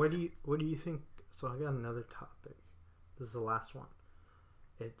 So what do you think? So I got another topic. This is the last one.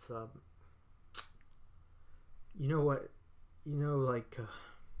 It's you know what, like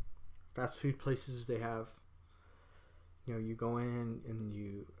fast food places, they have, you go in and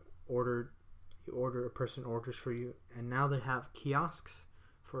you order, a person orders for you, and now they have kiosks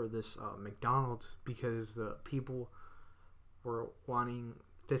for this McDonald's because the people were wanting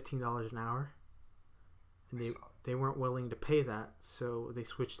 $15 an hour, and they weren't willing to pay that, so they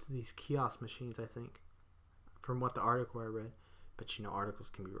switched to these kiosk machines, I think, from what the article I read. But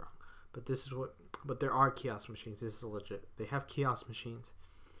articles can be wrong. But there are kiosk machines. This is legit. They have kiosk machines,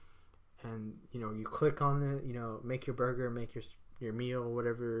 and you click on it. Make your burger, make your meal,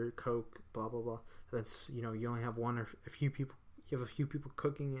 whatever, Coke, blah blah blah. That's you only have one or a few people. You have a few people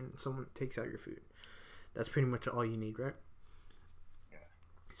cooking, and someone takes out your food. That's pretty much all you need, right? Yeah.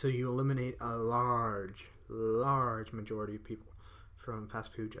 So you eliminate a large majority of people from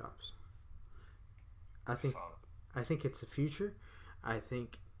fast food jobs. I think it's the future. I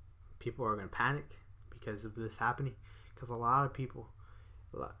think people are going to panic because of this happening. Because a lot of people,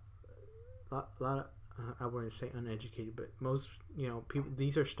 a lot of, I wouldn't say uneducated, but most, people,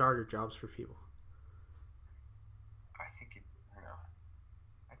 these are starter jobs for people. I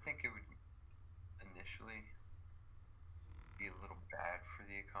think it would initially be a little bad for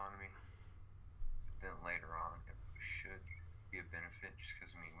the economy, but then later on it should be a benefit, just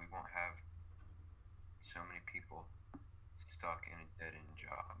because we won't have so many people stuck in a dead-end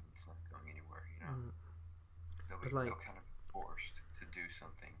job. It's not going anywhere. They'll kind of be forced to do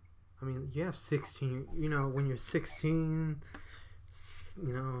something. You have 16. When you're 16,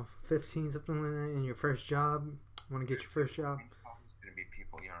 15, something like that, in your first job, want to get your first job. There's going to be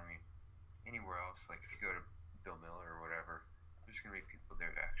people, anywhere else. Like if you go to Bill Miller or whatever, there's going to be people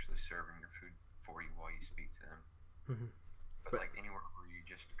there actually serving your food for you while you speak to them. Mm-hmm. But like anywhere where you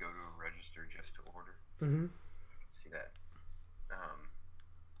just go to a register just to order, mm-hmm. I can see that.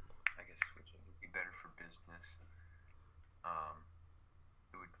 I guess switching would be better for business.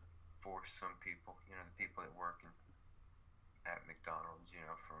 It would force some people, the people that work at McDonald's,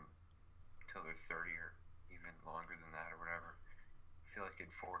 from till they're 30 or even longer than that or whatever. I feel like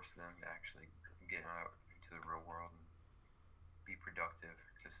it'd force them to actually get out into the real world and be productive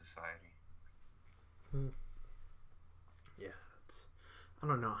to society. Yeah, I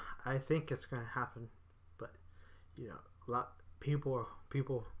don't know. I think it's gonna happen, but a lot people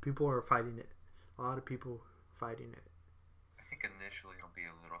are fighting it. A lot of people fighting it. I think initially it'll be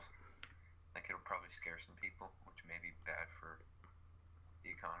a little like it'll probably scare some people, which may be bad for the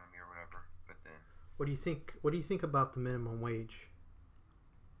economy or whatever. But then, what do you think? What do you think about the minimum wage?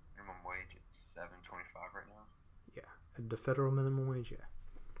 Minimum wage is $7.25 right now. Yeah, the federal minimum wage. Yeah.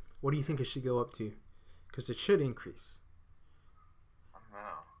 What do you think it should go up to? Because it should increase. I don't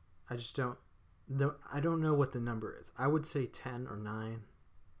know. I just don't. I don't know what the number is. I would say 10 or 9.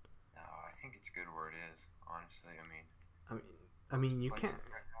 No, I think it's good where it is. Honestly, I mean, you can't.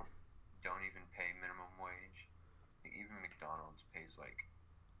 Right now don't even pay minimum wage. Like, even McDonald's pays like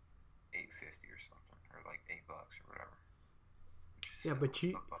 $8.50 or something, or like $8 or whatever. Yeah, but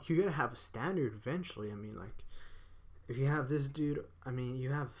you gotta have a standard eventually. Like if you have this dude,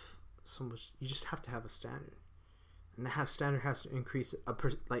 you have so much. You just have to have a standard, and that standard has to increase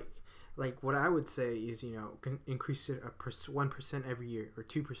like what I would say is increase it 1% every year or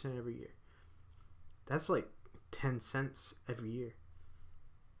 2% every year. That's like 10 cents every year.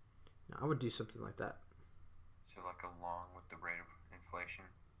 Now, I would do something like that. So like along with the rate of inflation.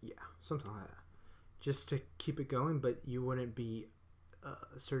 Yeah, something like that, just to keep it going. But you wouldn't be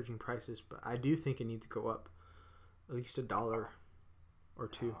surging prices. But I do think it needs to go up at least $1 or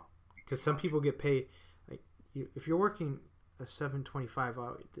 $2, because some people get paid like if you're working a $7.25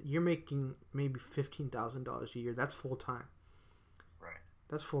 hour, you're making maybe $15,000 a year. That's full time. Right.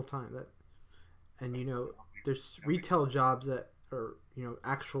 That's full time. And there's retail jobs that are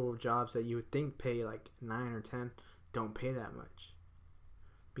actual jobs that you would think pay like 9 or 10 don't pay that much,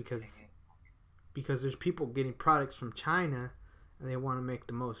 because there's people getting products from China and they want to make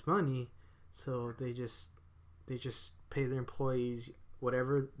the most money, so they just pay their employees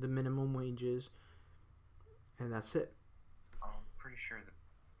whatever the minimum wage is, and that's it. I'm pretty sure that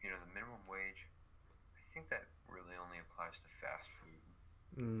the minimum wage, I think that really only applies applies to fast food.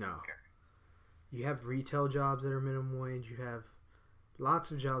 No. Okay. You have retail jobs that are minimum wage. You have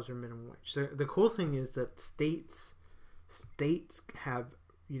lots of jobs that are minimum wage. So the cool thing is that states have,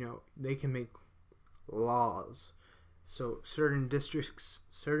 they can make laws. So certain districts,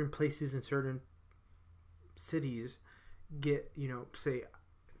 certain places, and certain cities get, say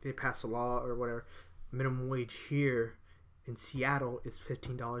they pass a law or whatever, minimum wage here in Seattle is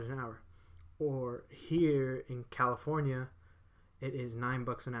 $15 an hour. Or here in California, it is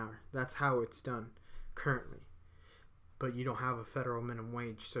 $9 an hour. That's how it's done currently. But you don't have a federal minimum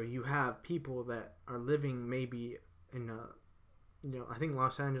wage. So you have people that are living maybe in I think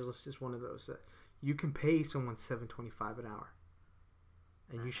Los Angeles is one of those that you can pay someone $7.25 an hour.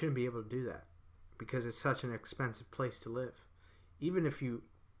 And you shouldn't be able to do that because it's such an expensive place to live. Even if you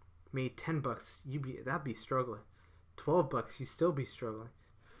made $10, that'd be struggling. $12, you still be struggling.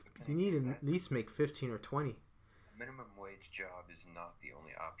 You need to at least make 15 or 20. A minimum wage job is not the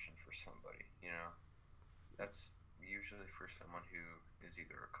only option for somebody, That's usually for someone who is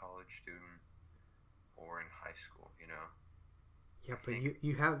either a college student or in high school, Yeah, but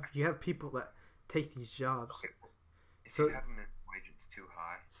you have people that take these jobs. Okay, if you have a minimum wage, it's too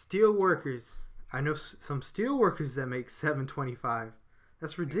high. Steel workers. I know some steel workers that make $7.25.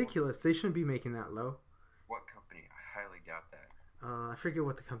 That's ridiculous. They shouldn't be making that low. What company? I highly doubt that. I forget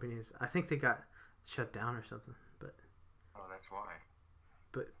what the company is. I think they got shut down or something. But that's why.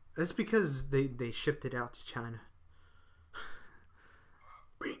 But that's because they shipped it out to China.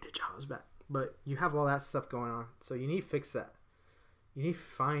 Bring the jobs back. But you have all that stuff going on, so you need to fix that. You need to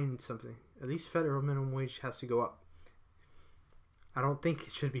find something. At least federal minimum wage has to go up. I don't think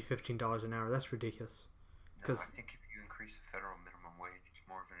it should be $15 an hour. That's ridiculous. No, I think if you increase the federal minimum wage, it's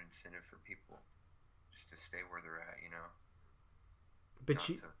more of an incentive for people just to stay where they're at, But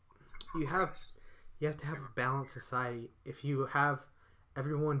you have to have a balanced society. If you have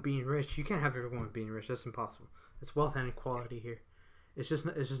everyone being rich, you can't have everyone being rich. That's impossible. It's wealth inequality here. It's just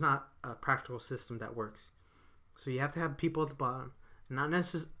not a practical system that works. So you have to have people at the bottom. Not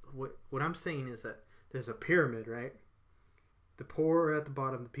necessarily. What I'm saying is that there's a pyramid, right? The poor are at the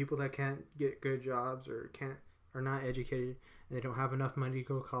bottom. The people that can't get good jobs or are not educated and they don't have enough money to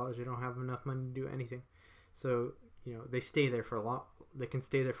go to college. They don't have enough money to do anything. So they stay there for a lot. They can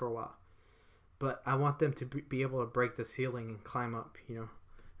stay there for a while. But I want them to be able to break the ceiling and climb up.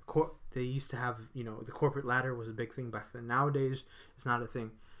 They used to have, the corporate ladder was a big thing back then. Nowadays, it's not a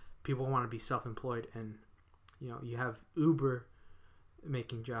thing. People want to be self-employed, and you have Uber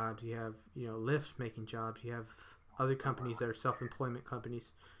making jobs. You have Lyft making jobs. You have other companies that are self-employment companies.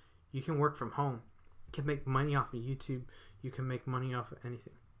 You can work from home. You can make money off of YouTube. You can make money off of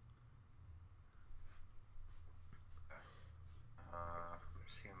anything.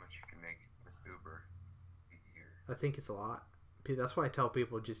 Let's see how much you can make with Uber a year. I think it's a lot. That's why I tell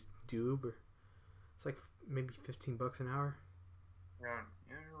people just do Uber. It's like maybe $15 an hour. Around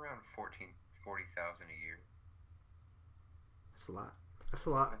 40,000 a year. That's a lot. That's a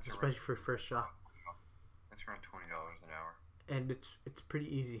lot, especially for a first job. That's around $20 an hour. And it's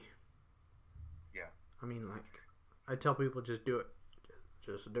pretty easy. Yeah. I mean, I tell people just do it.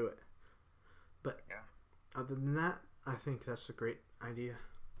 Just do it. But yeah. Other than that, I think that's a great idea.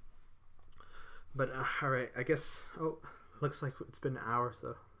 But all right, I guess. Looks like it's been an hour,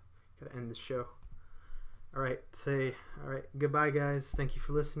 so gotta end the show. All right, goodbye, guys. Thank you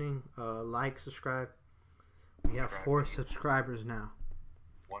for listening. Like, subscribe. We have 4 subscribers now.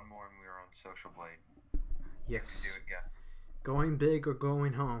 One more, and we are on Social Blade. Yes. Do it, yeah. Going big or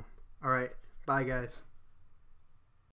going home. All right, bye, guys.